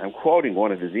pressure on, I'm quoting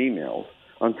one of his emails,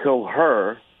 until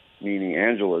her, meaning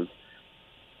Angela's,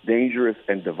 dangerous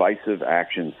and divisive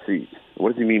actions cease. What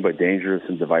does he mean by dangerous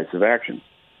and divisive actions?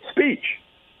 Speech,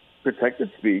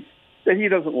 protected speech that he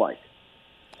doesn't like.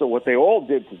 So what they all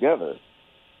did together,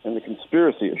 and the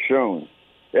conspiracy has shown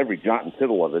every jot and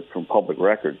tittle of it from public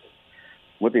records,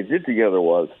 what they did together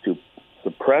was to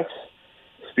suppress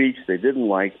speech they didn't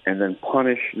like and then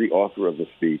punish the author of the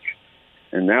speech.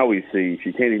 And now we see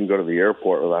she can't even go to the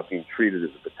airport without being treated as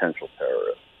a potential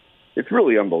terrorist. It's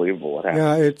really unbelievable what happened.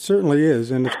 Yeah, it certainly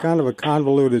is, and it's kind of a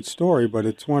convoluted story, but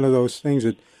it's one of those things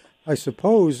that I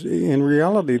suppose in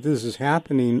reality this is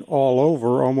happening all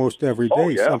over almost every day. Oh,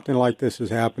 yeah. Something like this is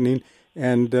happening,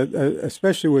 and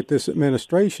especially with this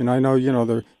administration. I know,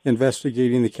 they're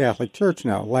investigating the Catholic Church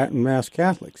now, Latin Mass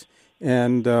Catholics,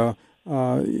 and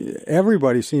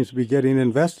everybody seems to be getting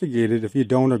investigated if you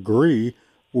don't agree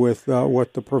with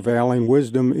what the prevailing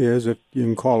wisdom is, if you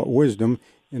can call it wisdom,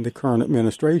 in the current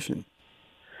administration.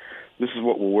 This is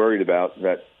what we're worried about,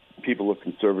 that people of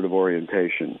conservative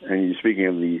orientation, and you're speaking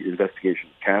of the investigation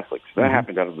of Catholics, that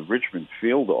happened out of the Richmond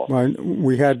field office. Right.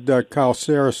 We had Kyle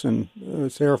Seraphin,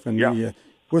 the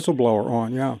whistleblower,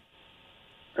 on,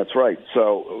 That's right.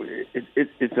 So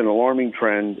it's an alarming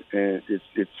trend, and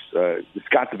it's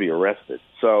got to be arrested.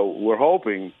 So we're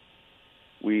hoping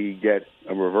we get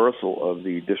a reversal of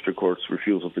the district court's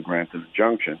refusal to grant an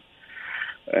injunction.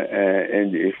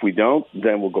 And if we don't,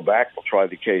 then we'll go back, we'll try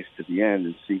the case to the end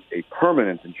and seek a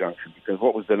permanent injunction, because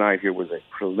what was denied here was a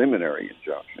preliminary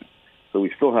injunction. So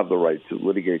we still have the right to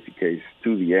litigate the case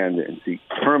to the end and seek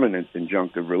permanent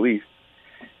injunctive relief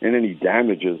and any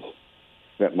damages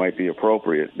that might be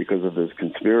appropriate because of this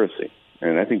conspiracy.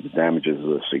 And I think the damages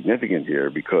are significant here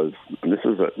because this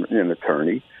is an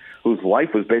attorney whose life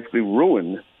was basically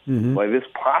ruined by this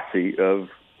posse of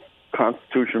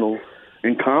constitutional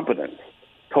incompetence,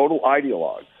 total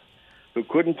ideologues who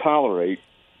couldn't tolerate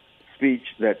speech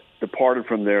that departed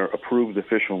from their approved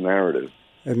official narrative.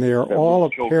 And they are all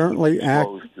apparently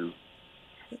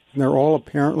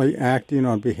acting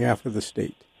on behalf of the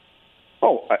state.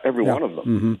 Oh, every one of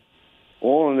them.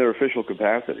 All in their official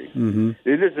capacity.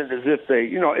 It isn't as if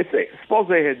they, suppose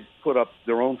they had put up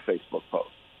their own Facebook post.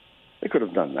 They could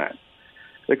have done that.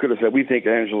 They could have said, we think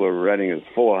Angela Redding is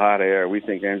full of hot air. We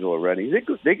think Angela Redding.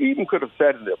 They even could have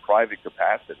said in their private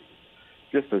capacity,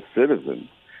 just as citizens,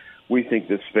 we think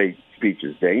this speech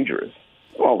is dangerous.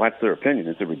 Well, that's their opinion.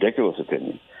 It's a ridiculous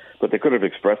opinion. But they could have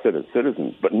expressed it as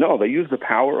citizens. But no, they used the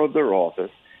power of their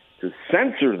office to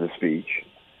censor the speech,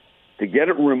 to get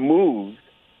it removed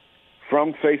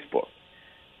from Facebook.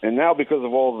 And now, because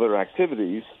of all of their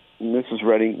activities, Mrs.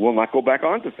 Redding will not go back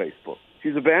onto Facebook.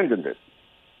 She's abandoned it.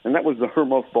 And that was her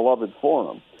most beloved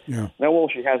forum. Yeah. Now all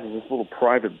she has is this little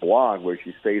private blog where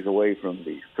she stays away from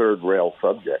the third-rail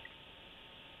subjects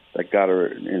that got her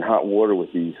in hot water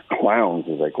with these clowns,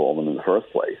 as I call them, in the first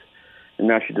place. And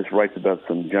now she just writes about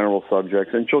some general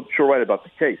subjects, and she'll write about the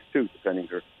case, too, defending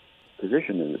her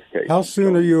position in this case. How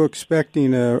soon are you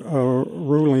expecting a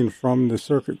ruling from the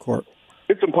circuit court?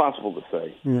 It's impossible to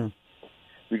say. Yeah.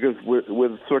 Because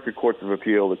with circuit courts of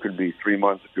appeal, it could be 3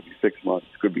 months, it could be 6 months,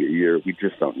 it could be a year. We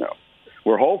just don't know.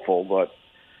 We're hopeful, but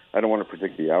I don't want to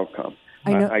predict the outcome.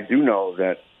 I do know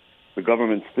that the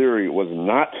government's theory was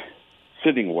not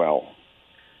sitting well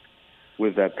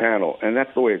with that panel, and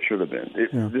that's the way it should have been.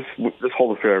 This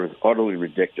whole affair is utterly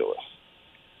ridiculous.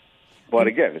 But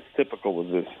again, it's typical of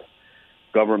this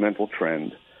governmental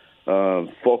trend of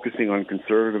focusing on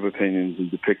conservative opinions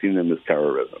and depicting them as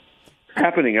terrorism. It's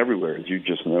happening everywhere, as you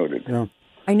just noted. Yeah.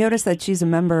 I noticed that she's a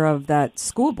member of that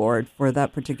school board for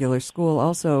that particular school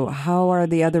also. How are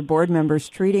the other board members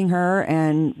treating her,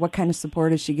 and what kind of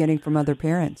support is she getting from other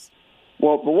parents?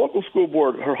 Well, the local school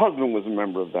board, her husband was a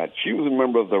member of that. She was a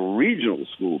member of the regional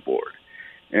school board.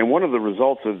 And one of the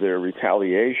results of their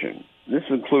retaliation, this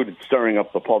included stirring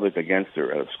up the public against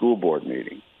her at a school board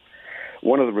meeting.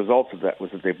 One of the results of that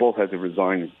was that they both had to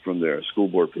resign from their school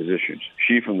board positions.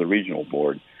 She from the regional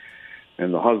board,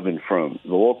 and the husband from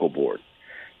the local board.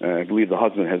 I believe the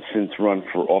husband has since run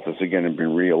for office again and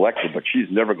been reelected, but she's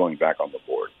never going back on the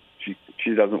board. She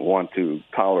doesn't want to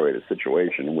tolerate a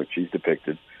situation in which she's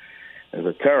depicted as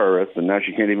a terrorist, and now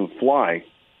she can't even fly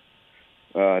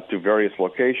to various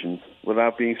locations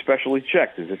without being specially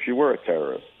checked as if she were a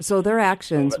terrorist. So their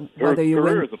actions, her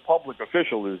career as a public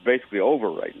official is basically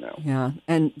over right now. Yeah,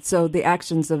 and so the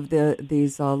actions of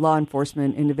these law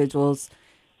enforcement individuals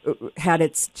had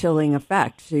its chilling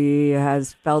effect. She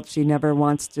has felt she never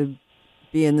wants to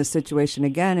be in this situation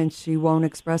again, and she won't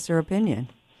express her opinion.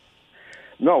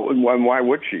 No, and why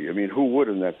would she? I mean, who would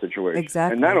in that situation?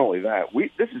 Exactly. And not only that,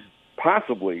 this is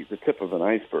possibly the tip of an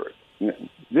iceberg.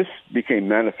 This became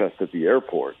manifest at the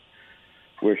airport,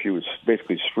 where she was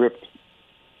basically stripped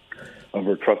of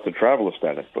her trusted traveler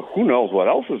status. But who knows what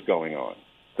else is going on?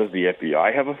 Does the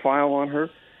FBI have a file on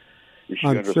her? Is she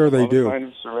I'm sure they do. Kind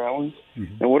of surveillance?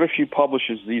 And what if she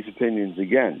publishes these opinions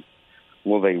again?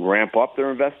 Will they ramp up their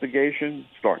investigation,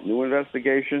 start new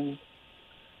investigations?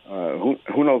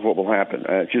 Who knows what will happen?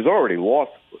 She's already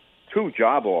lost 2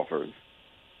 job offers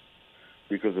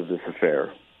because of this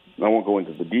affair. I won't go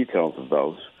into the details of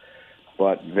those,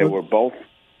 but they were both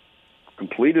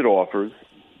completed offers.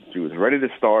 She was ready to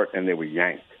start, and they were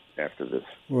yanked after this.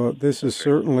 Well, this is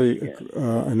certainly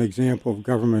an example of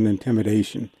government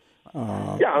intimidation.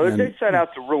 They set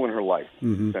out to ruin her life,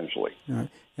 essentially.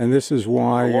 And this is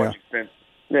why... To a large extent,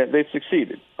 they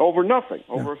succeeded. Over nothing,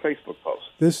 over a Facebook post.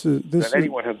 That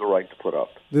anyone had the right to put up.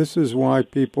 This is why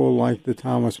people like the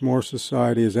Thomas Moore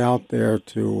Society is out there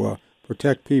to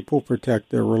protect people, protect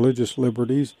their religious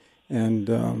liberties,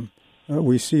 and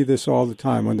we see this all the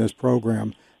time on this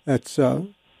program. That's let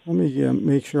me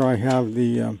make sure I have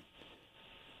the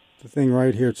thing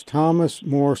right here. It's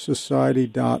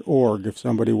thomasmoresociety.org if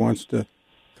somebody wants to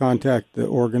contact the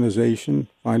organization,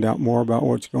 find out more about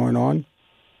what's going on.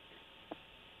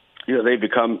 Yeah, they've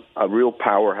become a real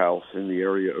powerhouse in the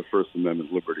area of First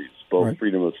Amendment liberties, both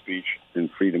freedom of speech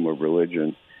and freedom of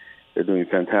religion. They're doing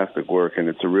fantastic work, and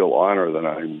it's a real honor that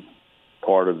I'm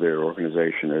part of their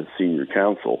organization as senior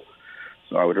counsel.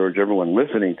 So I would urge everyone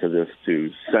listening to this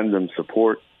to send them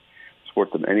support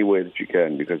them any way that you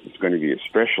can, because it's going to be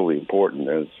especially important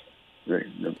as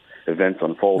the events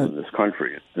unfold in this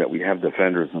country, that we have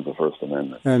defenders of the First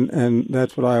Amendment. And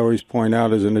that's what I always point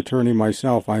out as an attorney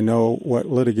myself. I know what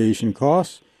litigation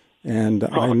costs, and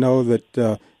I know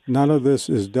that none of this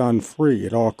is done free.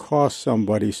 It all costs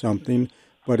somebody something,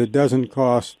 but it doesn't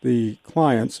cost the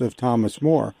clients of Thomas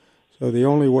Moore. So the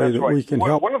only way that we can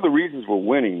help... One of the reasons we're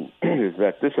winning is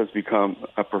that this has become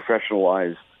a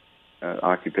professionalized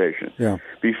occupation. Yeah.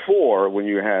 Before, when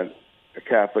you had a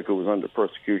Catholic who was under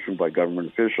persecution by government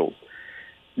officials,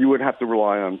 you would have to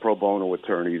rely on pro bono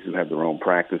attorneys who had their own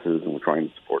practices and were trying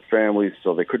to support families,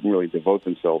 so they couldn't really devote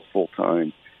themselves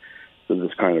full-time to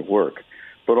this kind of work.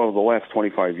 But over the last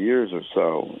 25 years or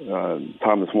so,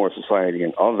 Thomas More Society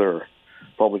and other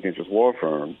public interest law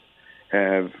firms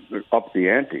have upped the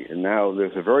ante, and now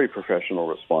there's a very professional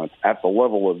response at the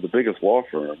level of the biggest law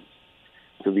firms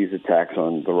to these attacks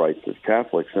on the rights of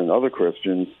Catholics and other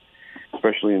Christians,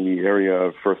 especially in the area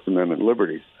of First Amendment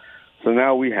liberties. So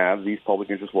now we have these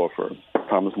public interest law firms,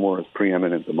 Thomas More is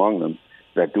preeminent among them,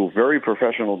 that do a very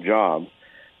professional job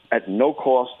at no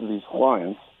cost to these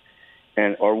clients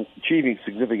and are achieving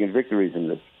significant victories in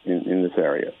this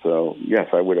area. So yes,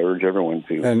 I would urge everyone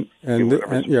to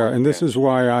and this is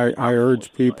why I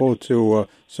urge people to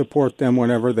support them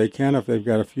whenever they can. If they've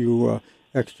got a few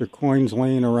extra coins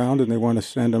laying around and they want to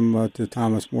send them to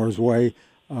Thomas More's way,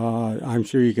 I'm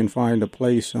sure you can find a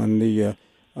place on the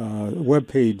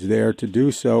webpage there to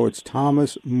do so. It's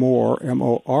Thomas More,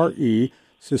 M-O-R-E,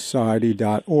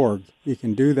 society.org. You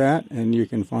can do that, and you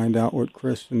can find out what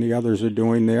Chris and the others are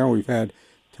doing there. We've had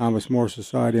Thomas More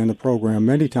Society on the program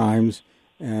many times,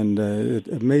 and it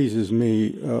amazes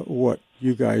me what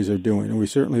you guys are doing. And we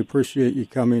certainly appreciate you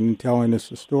coming and telling us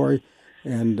the story,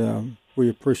 and we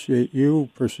appreciate you,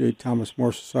 appreciate Thomas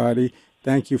More Society.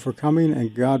 Thank you for coming,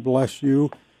 and God bless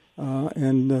you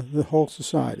and the whole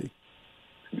society.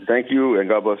 Thank you, and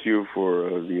God bless you for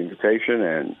the invitation,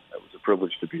 and it was a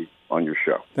privilege to be on your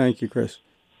show. Thank you, Chris.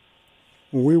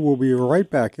 We will be right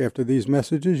back after these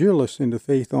messages. You're listening to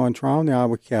Faith on Trial on the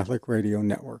Iowa Catholic Radio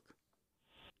Network.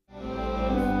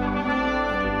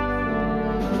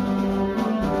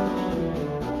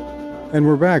 And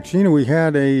we're back. Gina, we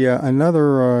had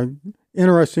another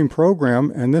interesting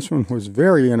program, and this one was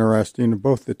very interesting,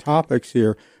 both the topics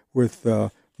here with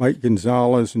Mike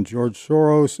Gonzalez and George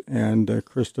Soros and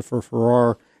Christopher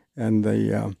Ferrara and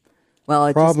the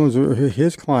problems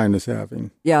his client is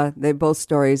having. Yeah, both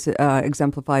stories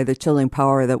exemplify the chilling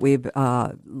power that we've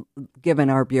given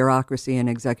our bureaucracy and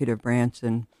executive branch,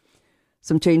 and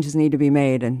some changes need to be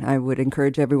made, and I would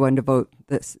encourage everyone to vote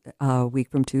this week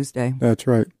from Tuesday. That's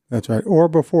right. Or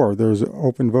before. There's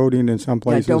open voting in some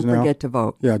places now. Yeah, don't forget to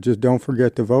vote. Yeah, just don't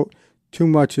forget to vote. Too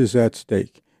much is at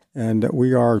stake, and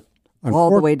we are...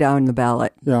 all the way down the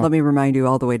ballot. Yeah. Let me remind you,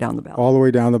 all the way down the ballot. All the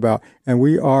way down the ballot. And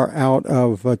we are out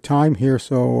of time here,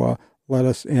 so let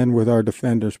us end with our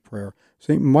Defender's Prayer.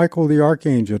 St. Michael the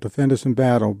Archangel, defend us in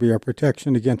battle, be our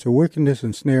protection against the wickedness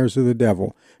and snares of the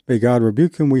devil. May God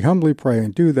rebuke him, we humbly pray,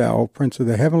 and do thou, O Prince of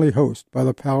the heavenly host, by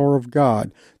the power of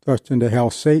God, thrust into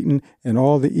hell Satan and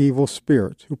all the evil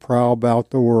spirits who prowl about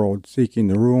the world, seeking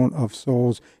the ruin of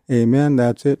souls. Amen.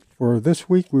 That's it for this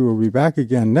week. We will be back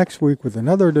again next week with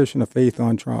another edition of Faith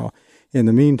on Trial. In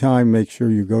the meantime, make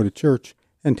sure you go to church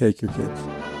and take your kids.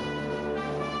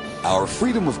 Our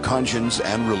freedom of conscience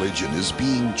and religion is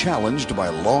being challenged by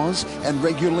laws and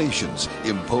regulations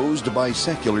imposed by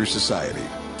secular society.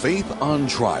 Faith on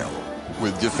Trial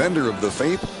with Defender of the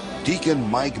Faith, Deacon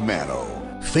Mike Mano.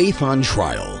 Faith on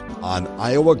Trial on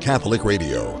Iowa Catholic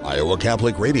Radio,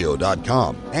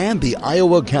 iowacatholicradio.com, and the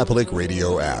Iowa Catholic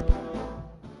Radio app.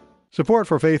 Support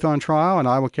for Faith on Trial and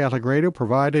Iowa Catholic Radio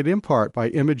provided in part by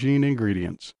Imogene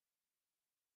Ingredients.